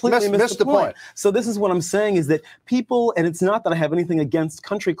 completely missed the point. point. So this is what I'm saying is that people, and it's not that I have anything against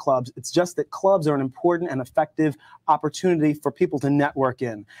country clubs, it's just that clubs are an important and effective opportunity for people to network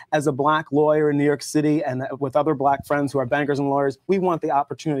in. As a black lawyer in New York City and with other black friends who are bankers and lawyers, we want the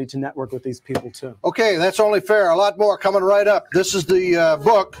opportunity to network with these people too. Okay, that's only fair. A lot more coming right up. This is the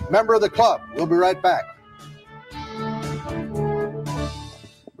book, Member of the Club. We'll be right back.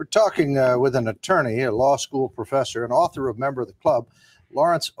 We're talking with an attorney, a law school professor, and author of Member of the Club,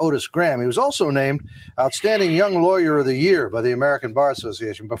 Lawrence Otis Graham. He was also named Outstanding Young Lawyer of the Year by the American Bar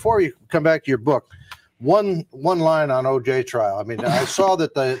Association. Before you come back to your book, one line on O.J. trial. I mean, I saw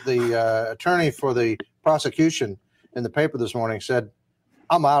that the attorney for the prosecution in the paper this morning said,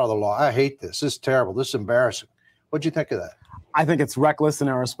 "I'm out of the law. I hate this. This is terrible. This is embarrassing." What'd you think of that? I think it's reckless and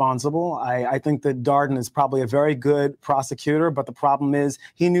irresponsible. I think that Darden is probably a very good prosecutor, but the problem is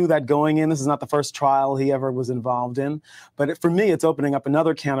he knew that going in. This is not the first trial he ever was involved in. But for me, it's opening up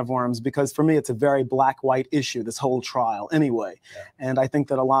another can of worms, because for me, it's a very black-white issue, this whole trial anyway. Yeah. And I think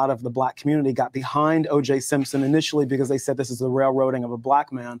that a lot of the black community got behind O.J. Simpson initially because they said this is the railroading of a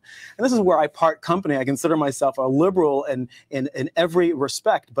black man. And this is where I part company. I consider myself a liberal in every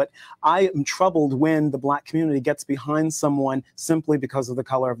respect, but I am troubled when the black community gets behind someone simply because of the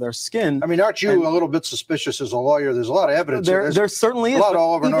color of their skin. I mean, aren't you a little bit suspicious as a lawyer? There's a lot of evidence. There certainly is. A lot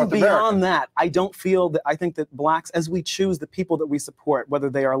all over North America. Beyond that, I don't feel that. I think that blacks, as we choose the people that we support, whether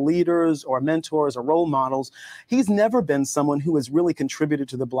they are leaders or mentors or role models, he's never been someone who has really contributed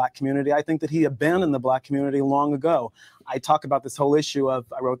to the black community. I think that he abandoned the black community long ago. I talk about this whole issue of,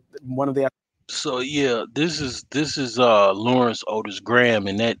 I wrote one of the. So yeah, this is Lawrence Otis Graham,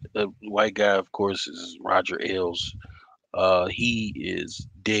 and that white guy, of course, is Roger Ailes. He is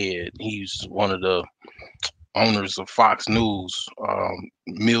dead. He's one of the owners of Fox News,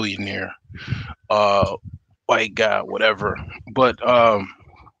 millionaire, white guy, whatever. But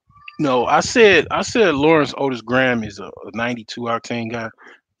no, I said Lawrence Otis Graham is a 92 octane guy.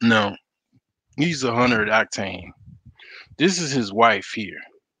 No, he's 100 octane. This is his wife here.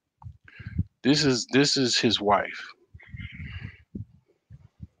 This is his wife.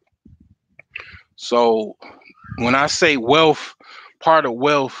 So when I say wealth, part of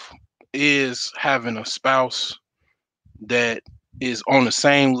wealth is having a spouse that is on the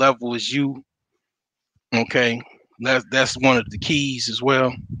same level as you. Okay, that's one of the keys as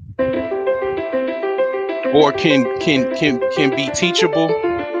well. Or can be teachable,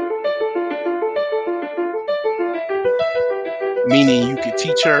 meaning you could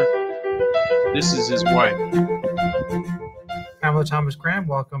teach her. This is his wife. Pamela Thomas Graham,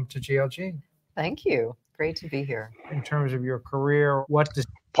 welcome to GLG. Thank you. Great to be here. In terms of your career, what does...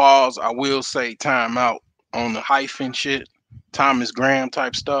 Pause. I will say time out on the hyphen shit, Thomas Graham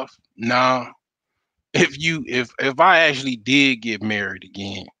type stuff. Nah. If I actually did get married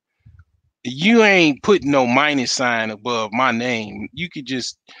again, you ain't putting no minus sign above my name. You could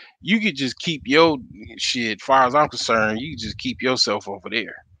just keep your shit. As far as I'm concerned, you just keep yourself over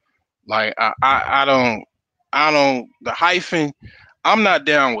there. Like I don't the hyphen. I'm not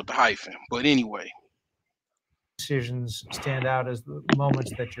down with the hyphen. But anyway. Decisions stand out as the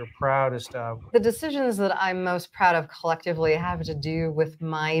moments that you're proudest of? The decisions that I'm most proud of collectively have to do with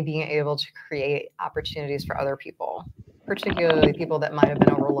my being able to create opportunities for other people, particularly people that might have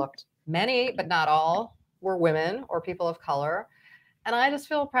been overlooked. Many, but not all, were women or people of color. And I just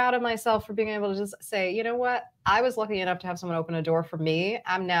feel proud of myself for being able to just say, you know what? I was lucky enough to have someone open a door for me.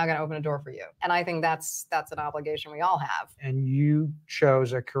 I'm now going to open a door for you. And I think that's an obligation we all have. And you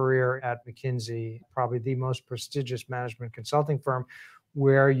chose a career at McKinsey, probably the most prestigious management consulting firm,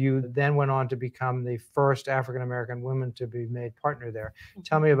 where you then went on to become the first African-American woman to be made partner there. Mm-hmm.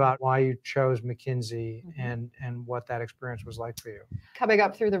 Tell me about why you chose McKinsey and what that experience was like for you. Coming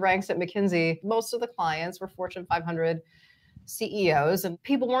up through the ranks at McKinsey, most of the clients were Fortune 500 CEOs, and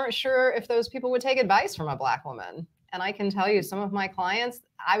people weren't sure if those people would take advice from a Black woman. And I can tell you, some of my clients,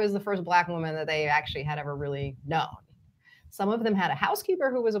 I was the first Black woman that they actually had ever really known. Some of them had a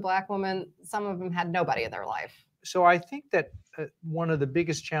housekeeper who was a Black woman. Some of them had nobody in their life. So I think that one of the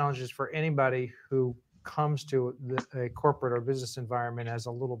biggest challenges for anybody who comes to a corporate or business environment as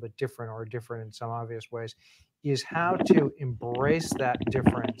a little bit different, or different in some obvious ways, is how to embrace that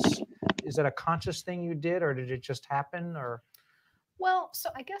difference. Is that a conscious thing you did, or did it just happen? Or well, so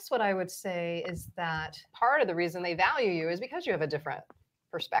I guess what I would say is that part of the reason they value you is because you have a different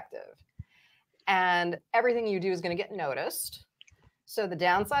perspective. And everything you do is going to get noticed. So the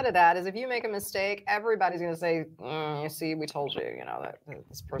downside of that is if you make a mistake, everybody's going to say, you see, we told you, that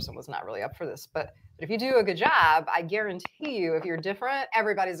this person was not really up for this. But if you do a good job, I guarantee you, if you're different,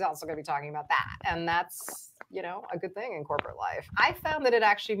 everybody's also going to be talking about that. And that's, a good thing in corporate life. I found that it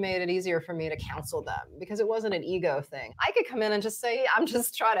actually made it easier for me to counsel them because it wasn't an ego thing. I could come in and just say, I'm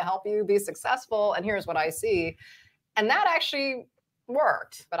just trying to help you be successful, and here's what I see. And that actually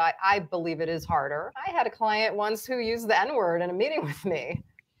worked, but I believe it is harder. I had a client once who used the N-word in a meeting with me.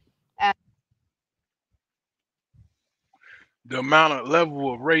 And the amount of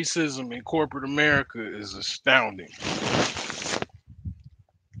level of racism in corporate America is astounding.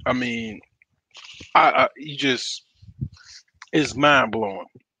 I mean, it's mind blowing.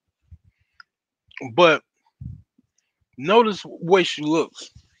 But notice the way she looks.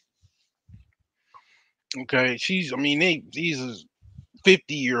 Okay, these is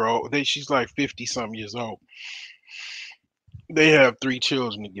 50-year-old. She's like 50 something years old. They have 3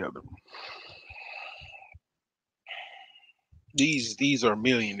 children together. These are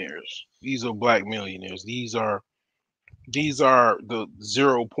millionaires. These are black millionaires. These are the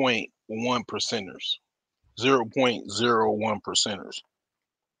 0.1 percenters. 0.01 percenters.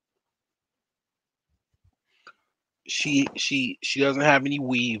 She doesn't have any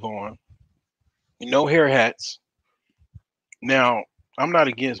weave on, no hair hats. Now, I'm not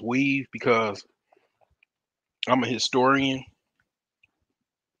against weave because I'm a historian.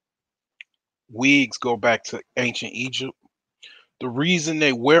 Wigs go back to ancient Egypt. The reason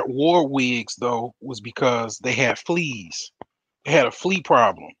they wore wigs though was because they had fleas. They had a flea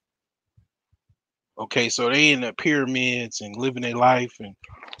problem. Okay, so they in the pyramids and living their life and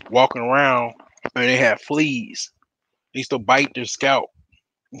walking around, and they had fleas. They used to bite their scalp.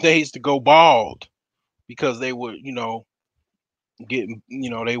 They used to go bald because they were, they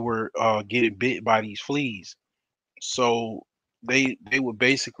were getting bit by these fleas. So they would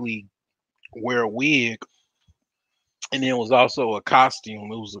basically wear a wig, and it was also a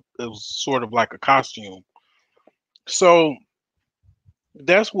costume. It was sort of like a costume. So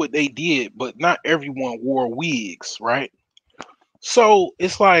that's what they did, but not everyone wore wigs, right? So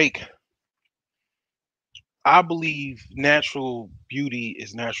it's like I believe natural beauty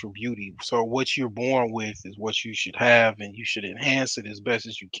is natural beauty. So what you're born with is what you should have, and you should enhance it as best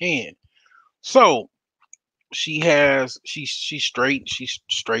as you can. So she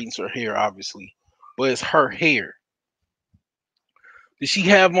straightens her hair, obviously, but it's her hair. Does she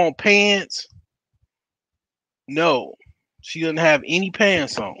have on pants? No, she doesn't have any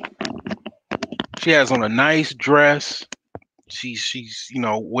pants on. She has on a nice dress. She's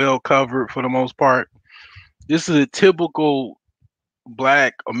well covered for the most part. This is a typical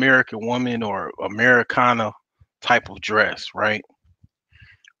black American woman or Americana type of dress, right?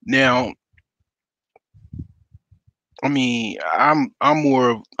 Now, I'm more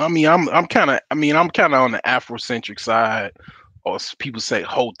of I'm kind of on the Afrocentric side, or people say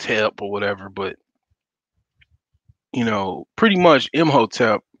Hotep or whatever, but pretty much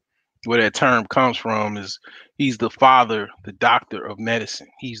Imhotep, where that term comes from, is he's the father, the doctor of medicine.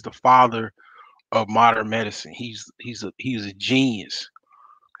 He's the father of modern medicine. He's a genius.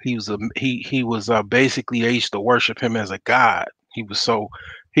 He was basically, they used to worship him as a god. He was so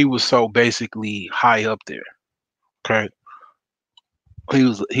basically high up there. Okay, he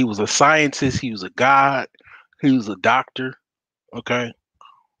was a scientist. He was a god. He was a doctor. Okay,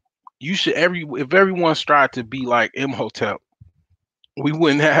 if everyone tried to be like Imhotep, we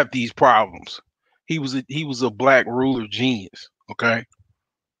wouldn't have these problems. He was a black ruler genius. Okay,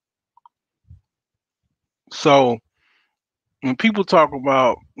 so when people talk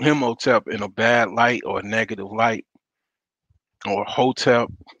about Imhotep in a bad light or a negative light or Hotep,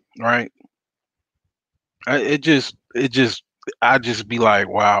 right? It just I just be like,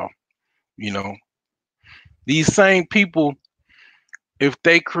 wow, you know, these same people, if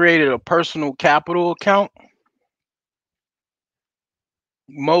they created a personal capital account,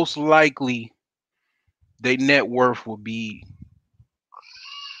 most likely their net worth would be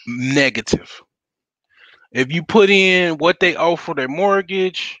negative. If you put in what they owe for their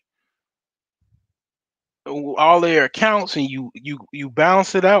mortgage, all their accounts, and you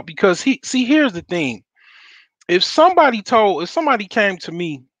balance it out, because here's the thing. If somebody came to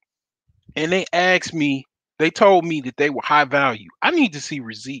me and they told me that they were high value, I need to see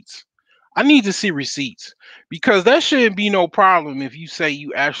receipts. I need to see receipts, because that shouldn't be no problem if you say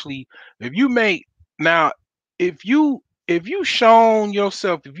you actually, if you make, now, if you shown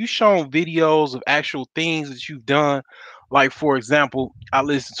yourself, if you shown videos of actual things that you've done, like for example, I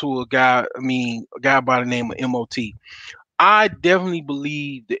listened to a guy by the name of MOT. I definitely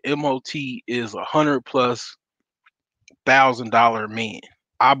believe the MOT is $100,000+ man.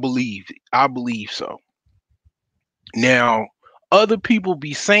 I believe so. Now, other people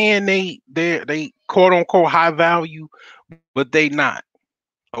be saying they quote unquote high value, but they not.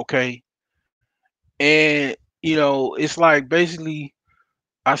 Okay. And it's like, basically,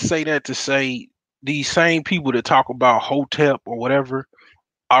 I say that to say these same people that talk about Hotep or whatever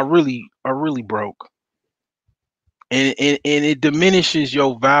are really broke. And it diminishes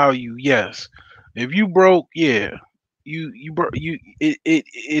your value. Yes. If you broke, yeah.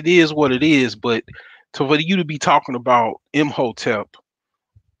 It is what it is, but for you to be talking about Imhotep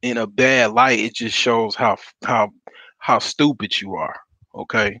in a bad light, it just shows how stupid you are.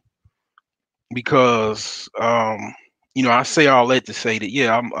 Okay, because I say all that to say that,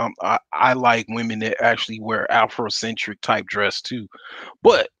 yeah, I like women that actually wear Afrocentric type dress too,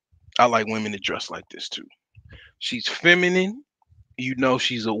 but I like women that dress like this too. She's feminine.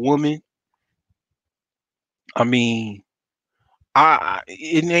 She's a woman. I mean,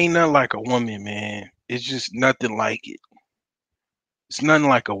 it ain't nothing like a woman, man. It's just nothing like it. It's nothing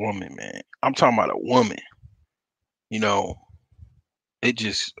like a woman, man. I'm talking about a woman. You know, it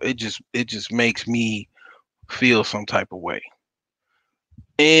just makes me feel some type of way.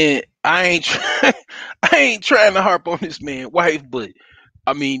 And I ain't I ain't trying to harp on this man wife, but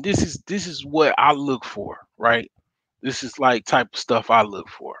I mean this is what I look for, right? This is like type of stuff I look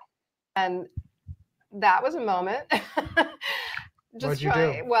for. And that was a moment. What'd you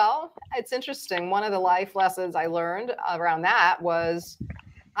do? Well, it's interesting. One of the life lessons I learned around that was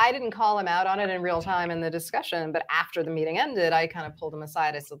I didn't call him out on it in real time in the discussion, but after the meeting ended, I kind of pulled him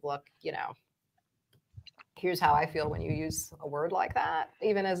aside. I said, look, here's how I feel when you use a word like that,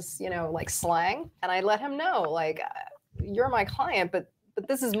 even as, like slang. And I let him know, like, you're my client, but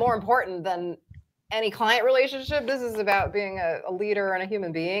this is more important than any client relationship. This is about being a leader and a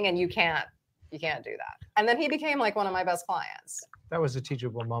human being, and you can't do that. And then he became like one of my best clients. That was a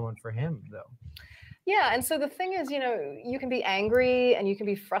teachable moment for him, though. Yeah. And so the thing is, you can be angry and you can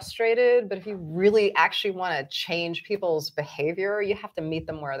be frustrated, but if you really actually want to change people's behavior, you have to meet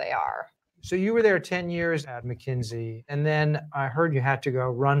them where they are. So you were there 10 years at McKinsey, and then I heard you had to go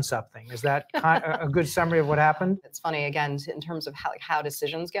run something. Is that a good summary of what happened? It's funny, again, in terms of how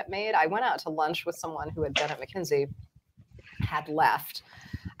decisions get made. I went out to lunch with someone who had been at McKinsey, had left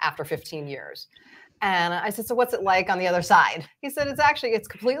after 15 years. And I said, so what's it like on the other side? He said, it's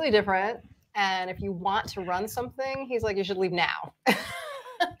completely different. And if you want to run something, he's like, you should leave now.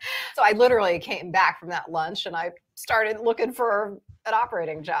 So I literally came back from that lunch and I started looking for an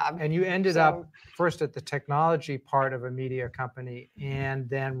operating job. And you ended up first at the technology part of a media company and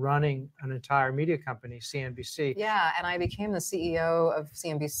then running an entire media company, CNBC. Yeah, and I became the CEO of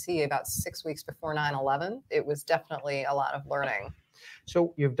CNBC about 6 weeks before 9/11. It was definitely a lot of learning.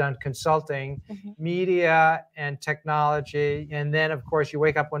 So you've done consulting, media and technology. And then, of course, you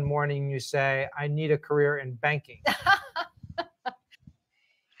wake up one morning and you say, I need a career in banking.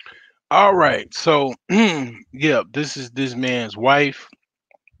 All right. So yeah, this is this man's wife.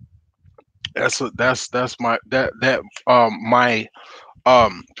 My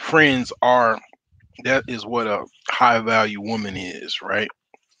friends are, that is what a high value woman is, right?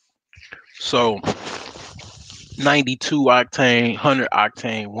 So 92 octane, 100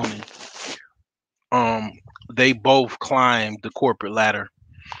 octane woman. They both climbed the corporate ladder.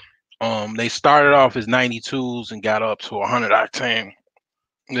 They started off as 92s and got up to 100 octane.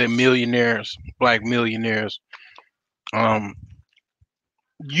 They're millionaires, black millionaires.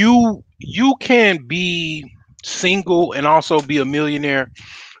 You can be single and also be a millionaire.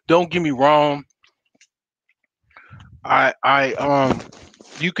 Don't get me wrong.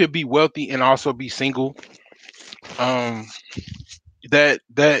 You could be wealthy and also be single. That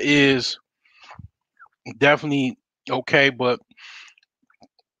is definitely okay, but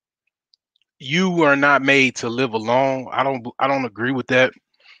you are not made to live alone. I don't agree with that.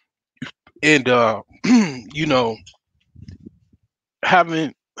 And you know,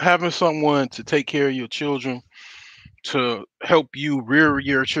 having someone to take care of your children, to help you rear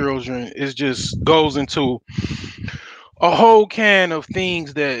your children, is just goes into a whole can of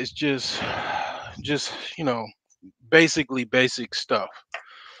things that is just basically basic stuff.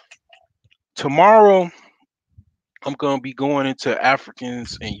 Tomorrow I'm going to be going into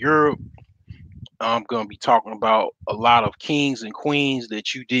Africans in Europe. I'm going to be talking about a lot of kings and queens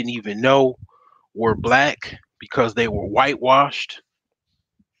that you didn't even know were black because they were whitewashed.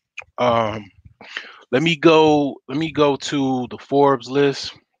 Um, let me go to the Forbes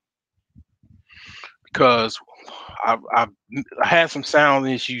list because I've had some sound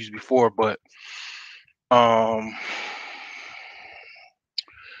issues before, but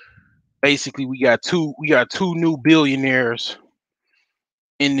basically we got two new billionaires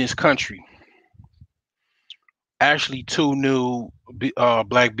in this country. Actually, two new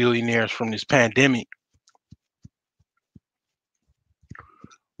black billionaires from this pandemic.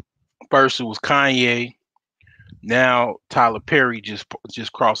 First it was Kanye. Now Tyler Perry just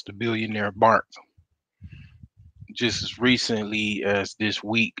crossed the billionaire mark. Just as recently as this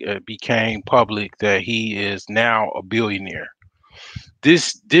week, it became public that he is now a billionaire.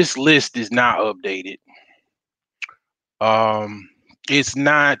 This list is not updated. It's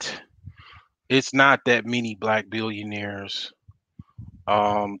not that many black billionaires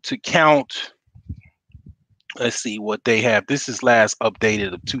to count. Let's see what they have. This is last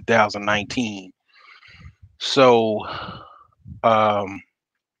updated of 2019. So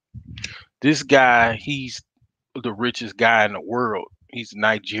this guy, he's the richest guy in the world. He's a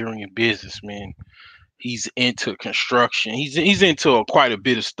Nigerian businessman. He's into construction. He's into quite a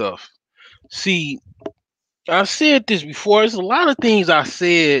bit of stuff. See, I said this before. There's a lot of things I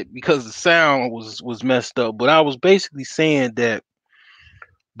said because the sound was messed up, but I was basically saying that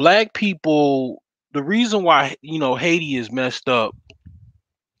Black people, the reason why Haiti is messed up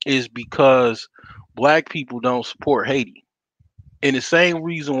is because black people don't support Haiti. And the same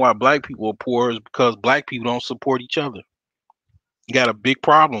reason why black people are poor is because black people don't support each other. You got a big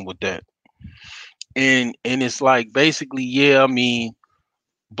problem with that. And it's like basically, yeah, I mean,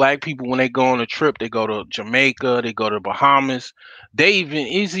 black people when they go on a trip, they go to Jamaica, they go to Bahamas.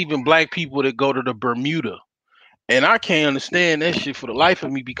 It's even black people that go to the Bermuda. And I can't understand that shit for the life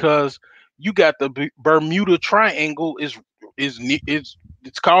of me because you got the Bermuda Triangle is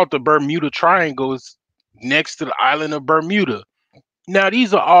it's called the Bermuda Triangle. It's next to the island of Bermuda. Now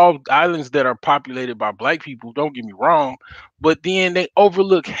these are all islands that are populated by black people. Don't get me wrong, but then they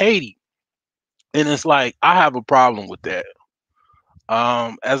overlook Haiti, and it's like I have a problem with that.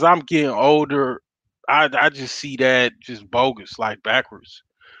 As I'm getting older, I just see that just bogus, like backwards,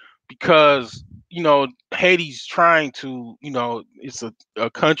 because Haiti's trying to, it's a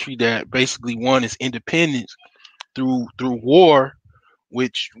country that basically won its independence through war,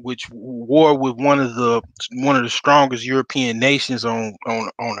 which war with one of the strongest European nations on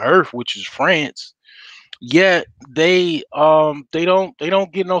earth, which is France. Yet they don't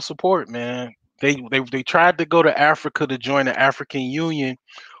get no support, man. They tried to go to Africa to join the African Union,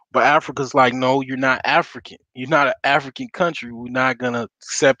 but Africa's like, no, you're not African. You're not an African country. We're not gonna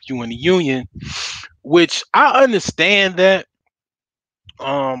accept you in the union. Which I understand that.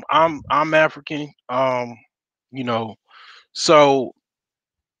 I'm African. You know, so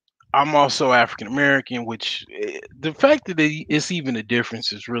I'm also African American, which the fact that it's even a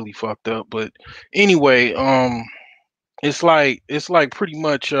difference is really fucked up. But anyway, it's like pretty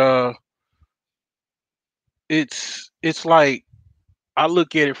much it's like I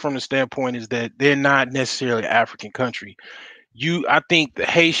look at it from the standpoint is that they're not necessarily an African country. I think the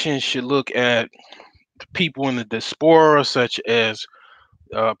Haitians should look at the people in the diaspora, such as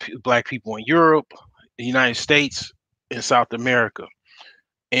black people in Europe, the United States, and South America,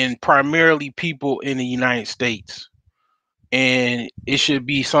 and primarily people in the United States. And it should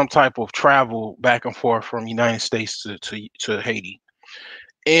be some type of travel back and forth from United States to Haiti.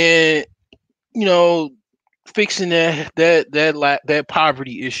 And you know, fixing that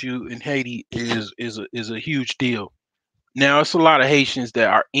poverty issue in Haiti is a huge deal. Now, it's a lot of Haitians that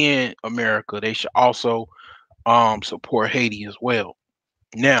are in America. They should also support Haiti as well.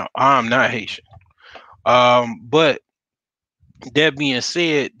 Now, I'm not Haitian. But that being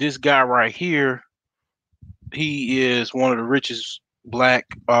said, this guy right here, he is one of the richest black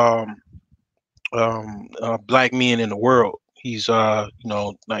men in the world. He's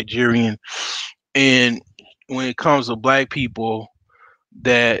Nigerian, and when it comes to black people,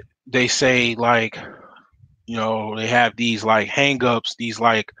 that they say like they have these like hangups, these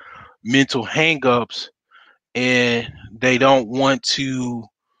like mental hangups, and they don't want to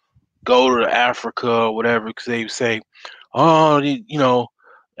go to Africa or whatever because they say, oh,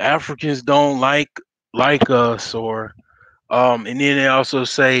 Africans don't like us, or and then they also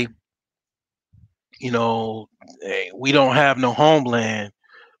say, hey, we don't have no homeland.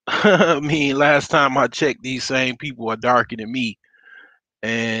 I mean, last time I checked, these same people are darker than me,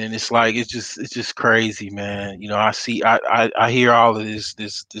 and it's like it's just crazy, man. I hear all of this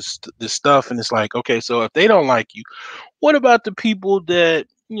stuff, and it's like, okay, so if they don't like you, what about the people that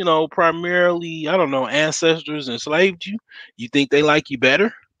primarily, I don't know, ancestors enslaved you? You think they like you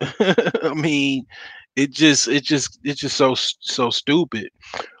better? I mean, it's just so stupid.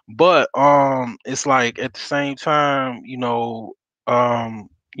 But it's like at the same time,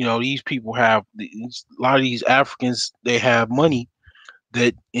 these people a lot of these Africans, they have money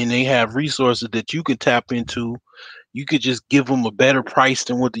and they have resources that you can tap into. You could just give them a better price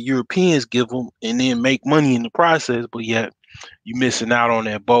than what the Europeans give them, and then make money in the process. But yet, you're missing out on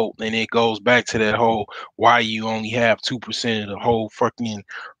that boat, and it goes back to that whole why you only have 2% of the whole fucking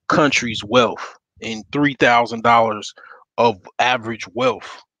country's wealth and $3,000 of average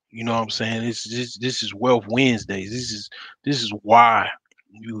wealth. You know what I'm saying? This is Wealth Wednesdays. This is why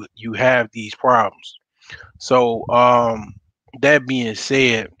you have these problems. So that being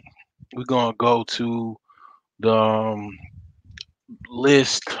said, we're gonna go to the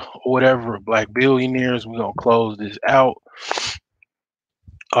list or whatever of black billionaires. We're gonna close this out.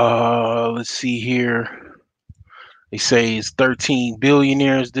 Let's see here. They say it's 13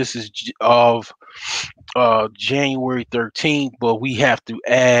 billionaires. This is of January 13th, but we have to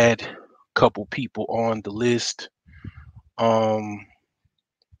add a couple people on the list.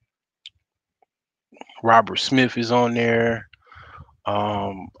 Robert Smith is on there.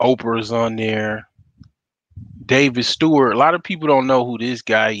 Oprah is on there. David Stewart. A lot of people don't know who this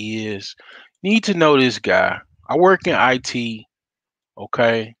guy is. Need to know this guy. I work in IT.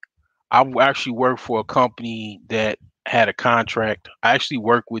 Okay. I actually worked for a company that had a contract. I actually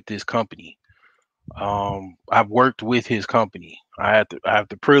worked with this company. I've worked with his company. I have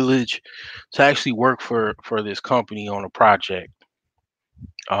the privilege to actually work for this company on a project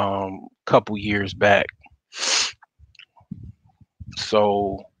couple years back.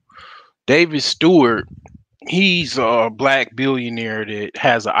 So David Stewart, he's a black billionaire that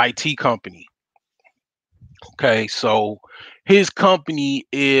has an IT company. Okay, so his company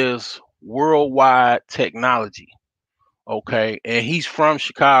is Worldwide Technology. Okay, and he's from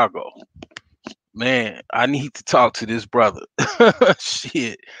Chicago. Man, I need to talk to this brother.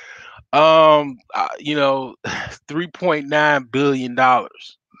 Shit. You know, $3.9 billion.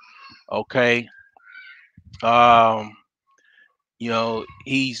 Okay. Um, you know,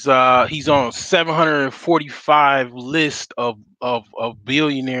 he's on 745 list of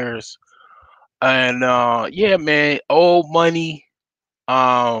billionaires. And yeah, man, old money.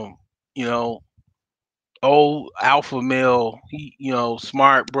 Um, you know, old alpha male. He,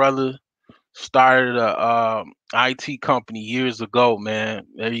 smart brother. Started a IT company years ago, man.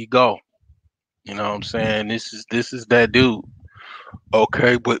 There you go. You know what I'm saying? This is that dude.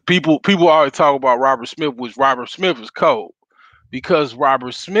 Okay, but people always talk about Robert Smith, which Robert Smith is cold because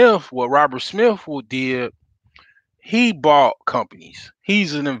what Robert Smith did, he bought companies.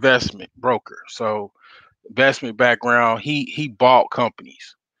 He's an investment broker, so investment background. He bought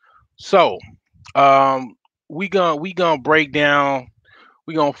companies. So um, we gonna break down.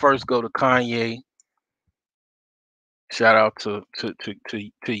 We gonna first go to Kanye. Shout out to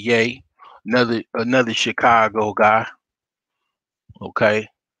Ye, another Chicago guy. Okay,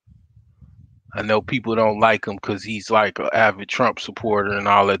 I know people don't like him because he's like an avid Trump supporter and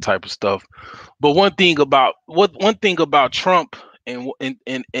all that type of stuff. But one thing about Trump and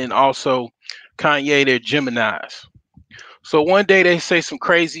also Kanye, they're Geminis. So one day they say some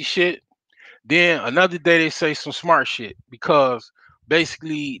crazy shit, then another day they say some smart shit because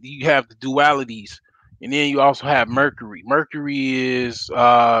basically you have the dualities, and then you also have Mercury. Mercury is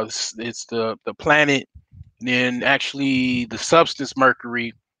it's the planet, and then actually the substance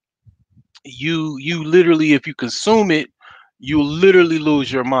Mercury. You literally, if you consume it, you literally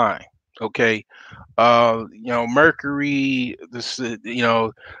lose your mind. Okay, Mercury.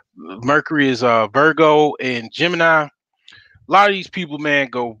 Mercury is Virgo and Gemini. A lot of these people, man,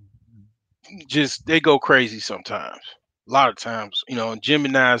 they go crazy sometimes. A lot of times, and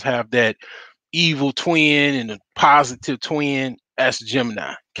Geminis have that evil twin and a positive twin. That's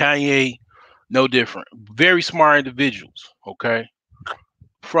Gemini. Kanye, no different. Very smart individuals. Okay,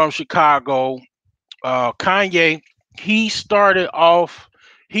 from Chicago. Kanye, he started off.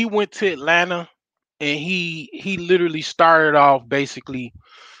 He went to Atlanta, and he literally started off basically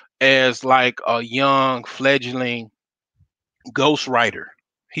as like a young fledgling ghostwriter.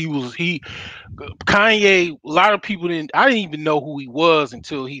 He Kanye, a lot of people didn't I didn't even know who he was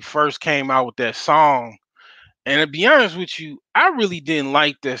until he first came out with that song. And to be honest with you, I really didn't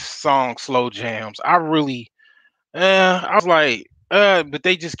like this song Slow Jams. I was like, but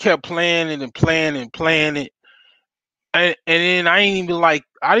they just kept playing it and playing and playing it. And then I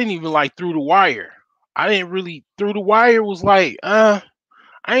didn't even like Through the Wire. I didn't really Through the Wire was like, I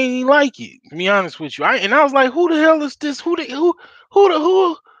ain't even like it, to be honest with you. I was like, who the hell is this? Who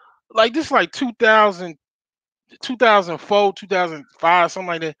like this like 2000 2004 2005 something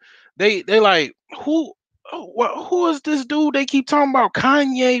like that. They like who is this dude? They keep talking about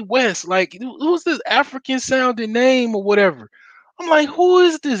Kanye West. Like who's this African sounding name or whatever? I'm like, who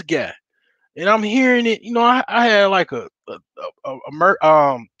is this guy? And I'm hearing it. I had like a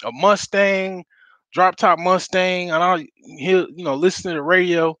Mustang, drop top Mustang, and I hear listen to the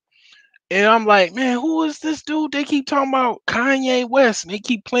radio. And I'm like, man, who is this dude? They keep talking about Kanye West, and they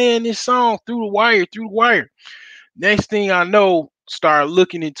keep playing this song Through the Wire, Through the Wire. Next thing I know, start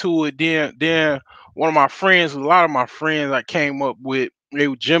looking into it. Then one of my friends, a lot of my friends I came up with, they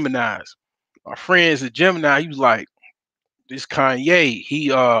were Geminis. My friends at Gemini, he was like, this Kanye,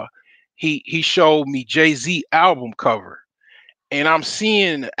 he showed me Jay-Z album cover. And I'm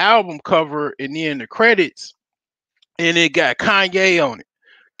seeing the album cover and then the credits, and it got Kanye on it.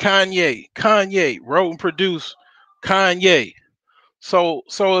 Kanye wrote and produced Kanye. So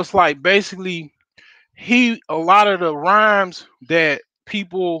it's like basically a lot of the rhymes that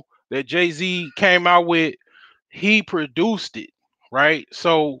Jay-Z came out with, he produced it, right?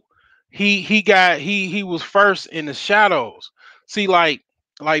 So he was first in the shadows. See, like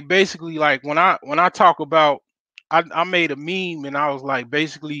basically like when I talk about I made a meme and I was like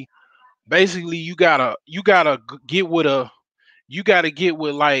basically you gotta get with you got to get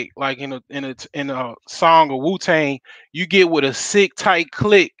with like in a song of Wu-Tang, you get with a sick tight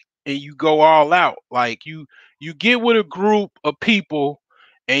clique and you go all out. Like you get with a group of people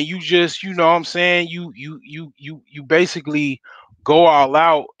and you just, you know what I'm saying, you basically go all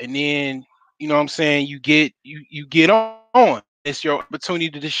out, and then you know what I'm saying, you get on. It's your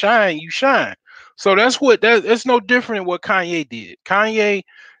opportunity to shine, you shine. So that's no different than what Kanye did. Kanye,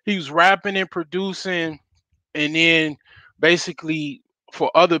 he was rapping and producing, and then basically for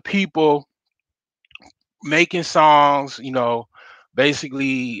other people making songs,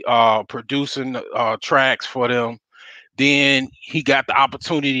 basically producing tracks for them. Then he got the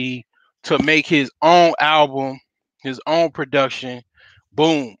opportunity to make his own album, his own production.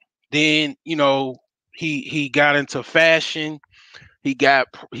 Boom. Then he got into fashion. He got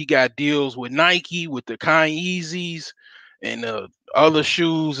deals with Nike, with the Yeezys and other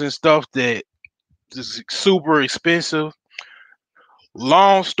shoes and stuff that is super expensive.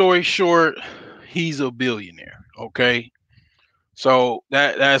 Long story short, he's a billionaire. Okay, so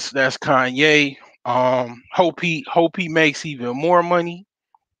that's Kanye. Hope he makes even more money.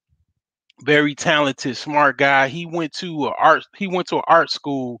 Very talented, smart guy. He went to an art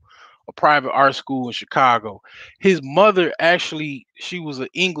school, a private art school in Chicago. His mother actually, she was an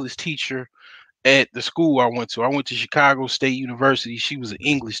English teacher at the school I went to. I went to Chicago State University. She was an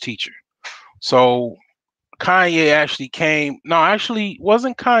English teacher. So Kanye actually came. No, actually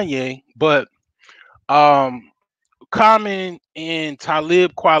wasn't Kanye, but um Common and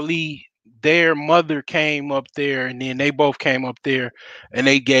Talib Kweli, their mother came up there, and then they both came up there, and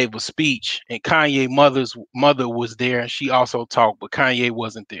they gave a speech. And Kanye mother's mother was there, and she also talked, but Kanye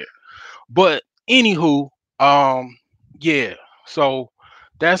wasn't there. But anywho, yeah. So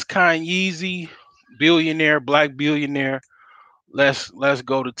that's Kanye, billionaire, black billionaire. Let's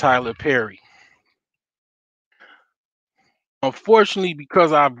go to Tyler Perry. Unfortunately,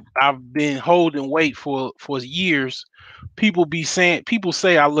 because I've been holding weight for years, people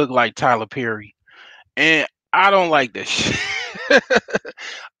say I look like Tyler Perry, and I don't like that shit.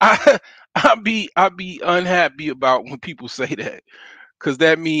 I I be unhappy about when people say that, because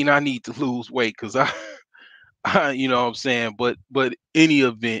that mean I need to lose weight, because I you know what I'm saying. But any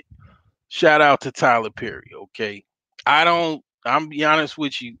event, shout out to Tyler Perry. Okay, I don't. I'm be honest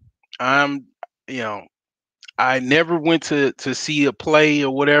with you. I'm you know I never went to see a play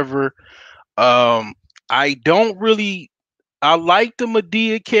or whatever. Um, I don't really. I like the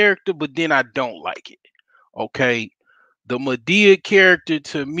Medea character, but then I don't like it. Okay, the Medea character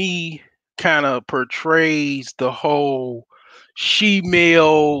to me kind of portrays the whole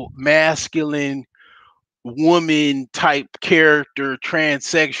she-male, masculine woman type character,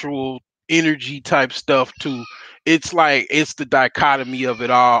 transsexual energy type stuff too. It's like it's the dichotomy of it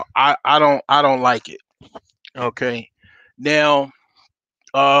all. I don't like it. Okay, now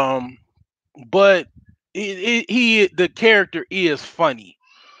um but the character is funny,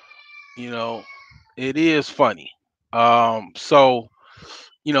 you know. It is funny. So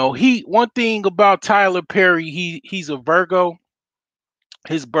he one thing about Tyler Perry, he's a Virgo.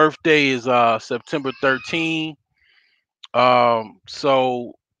 His birthday is September 13.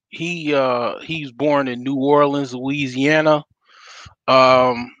 So he's born in New Orleans, Louisiana.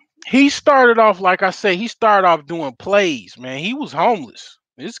 um he started off, like I say, he started off doing plays, man. He was homeless.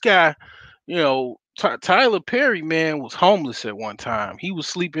 This guy, Tyler Perry, man, was homeless at one time. He was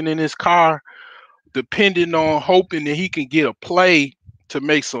sleeping in his car, depending on hoping that he can get a play to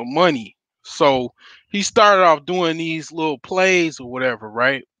make some money. So he started off doing these little plays or whatever,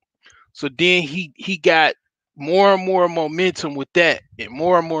 right? So then he got more and more momentum with that, and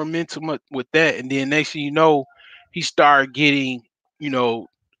more momentum with that, and then next thing you know, he started getting, you know,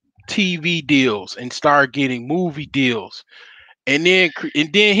 TV deals and started getting movie deals. And then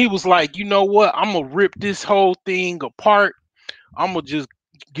he was like, you know what? I'm gonna rip this whole thing apart. I'm gonna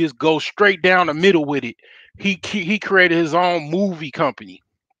just go straight down the middle with it. He created his own movie company,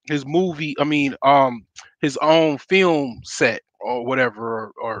 his own film set or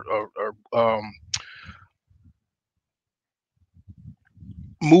whatever, or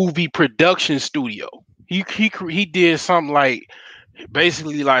movie production studio. He did something like,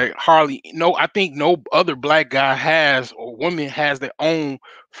 basically, like hardly no, I think no other black guy has or woman has their own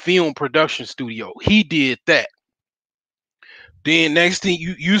film production studio. He did that. Then next thing,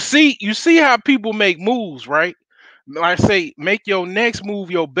 you see how people make moves, right? Like I say, make your next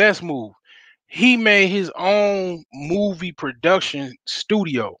move your best move. He made his own movie production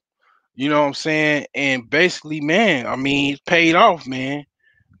studio. You know what I'm saying? And basically, man, I mean, it's paid off, man.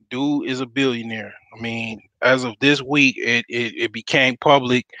 Dude is a billionaire. I mean, as of this week, it became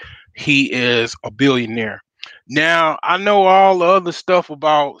public. He is a billionaire. Now I know all the other stuff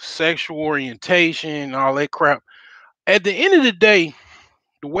about sexual orientation and all that crap. At the end of the day,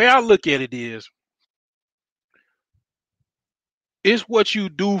 the way I look at it is, it's what you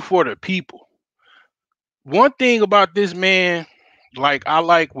do for the people. One thing about this man, like I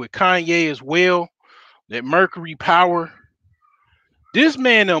like with Kanye as well, that Mercury Power, this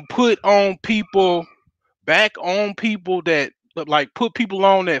man done put on people, back on people that like put people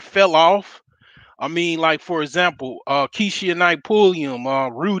on that fell off. I mean, like for example, Keisha Knight Pulliam,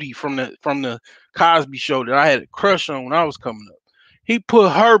 Rudy from the Cosby Show that I had a crush on when I was coming up. He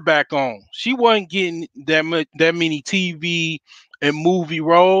put her back on. She wasn't getting that many TV and movie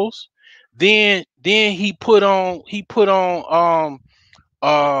roles. Then he put on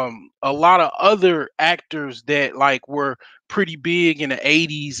a lot of other actors that like were pretty big in the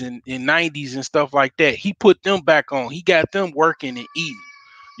 80s and 90s and stuff like that. He put them back on. He got them working and eating.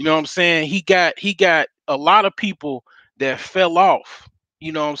 You know what I'm saying? He got a lot of people that fell off.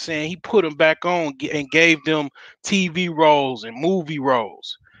 You know what I'm saying? He put them back on and gave them TV roles and movie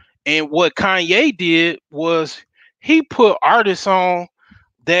roles. And what Kanye did was he put artists on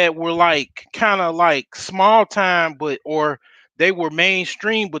that were like kind of like small time, but or they were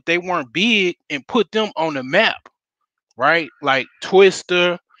mainstream, but they weren't big, and put them on the map, right? Like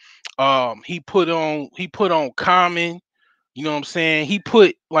Twister. He put on Common. You know what I'm saying? He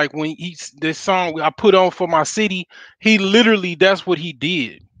put like when he's this song I put on for my city. He literally that's what he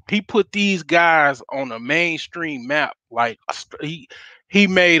did. He put these guys on the mainstream map. Like he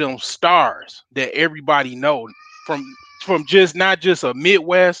made them stars that everybody know from just not just a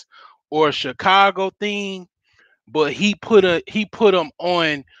Midwest or Chicago thing, but he put them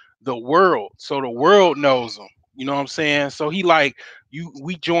on the world, so the world knows them. You know what I'm saying? So he like you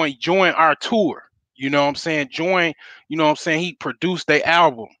we join our tour. You know what I'm saying? Join. You know what I'm saying? He produced their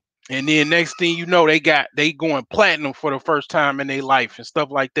album, and then next thing you know, they going platinum for the first time in their life and stuff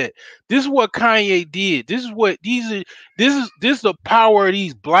like that. This is what Kanye did. This is what these are. This is the power of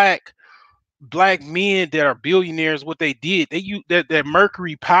these black men that are billionaires. What they did, they use that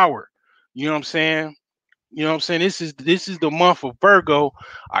Mercury power. You know what I'm saying? You know what I'm saying? This is the month of Virgo.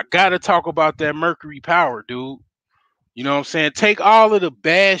 I gotta talk about that Mercury power, dude. You know what I'm saying? Take all of the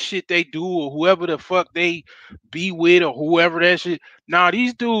bad shit they do or whoever the fuck they be with or whoever that shit. Nah,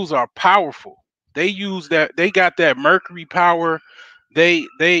 these dudes are powerful. They use that. They got that Mercury power. They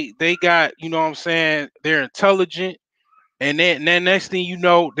got. You know what I'm saying? They're intelligent, and then next thing you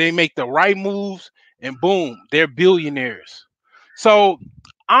know, they make the right moves, and boom, they're billionaires. So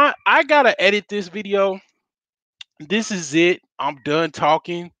I gotta edit this video. This is it. I'm done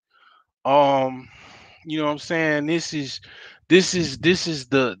talking. Um, you know what I'm saying? This is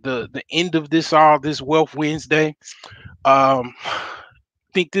the end of this Wealth Wednesday. I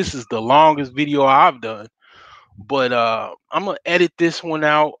think this is the longest video I've done, but I'm gonna edit this one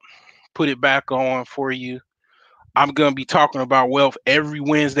out, put it back on for you. I'm gonna be talking about wealth every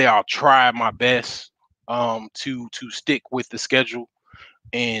Wednesday. I'll try my best to stick with the schedule.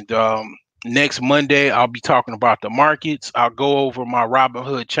 And next Monday, I'll be talking about the markets. I'll go over my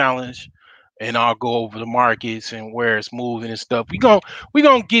Robinhood challenge, and I'll go over the markets and where it's moving and stuff. We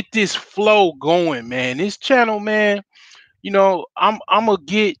gonna get this flow going, man. This channel, man. I'm gonna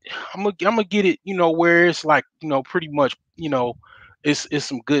get it. Where it's like pretty much it's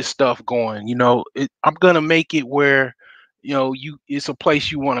some good stuff going. I'm gonna make it where it's a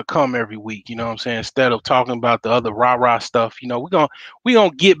place you want to come every week. You know what I'm saying? Instead of talking about the other rah rah stuff, we're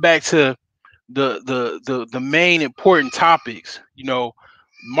gonna get back to the main important topics.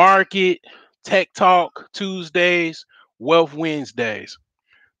 Market, tech talk Tuesdays, wealth Wednesdays.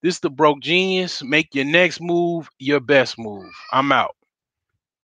 This is the broke genius. Make your next move your best move. I'm out.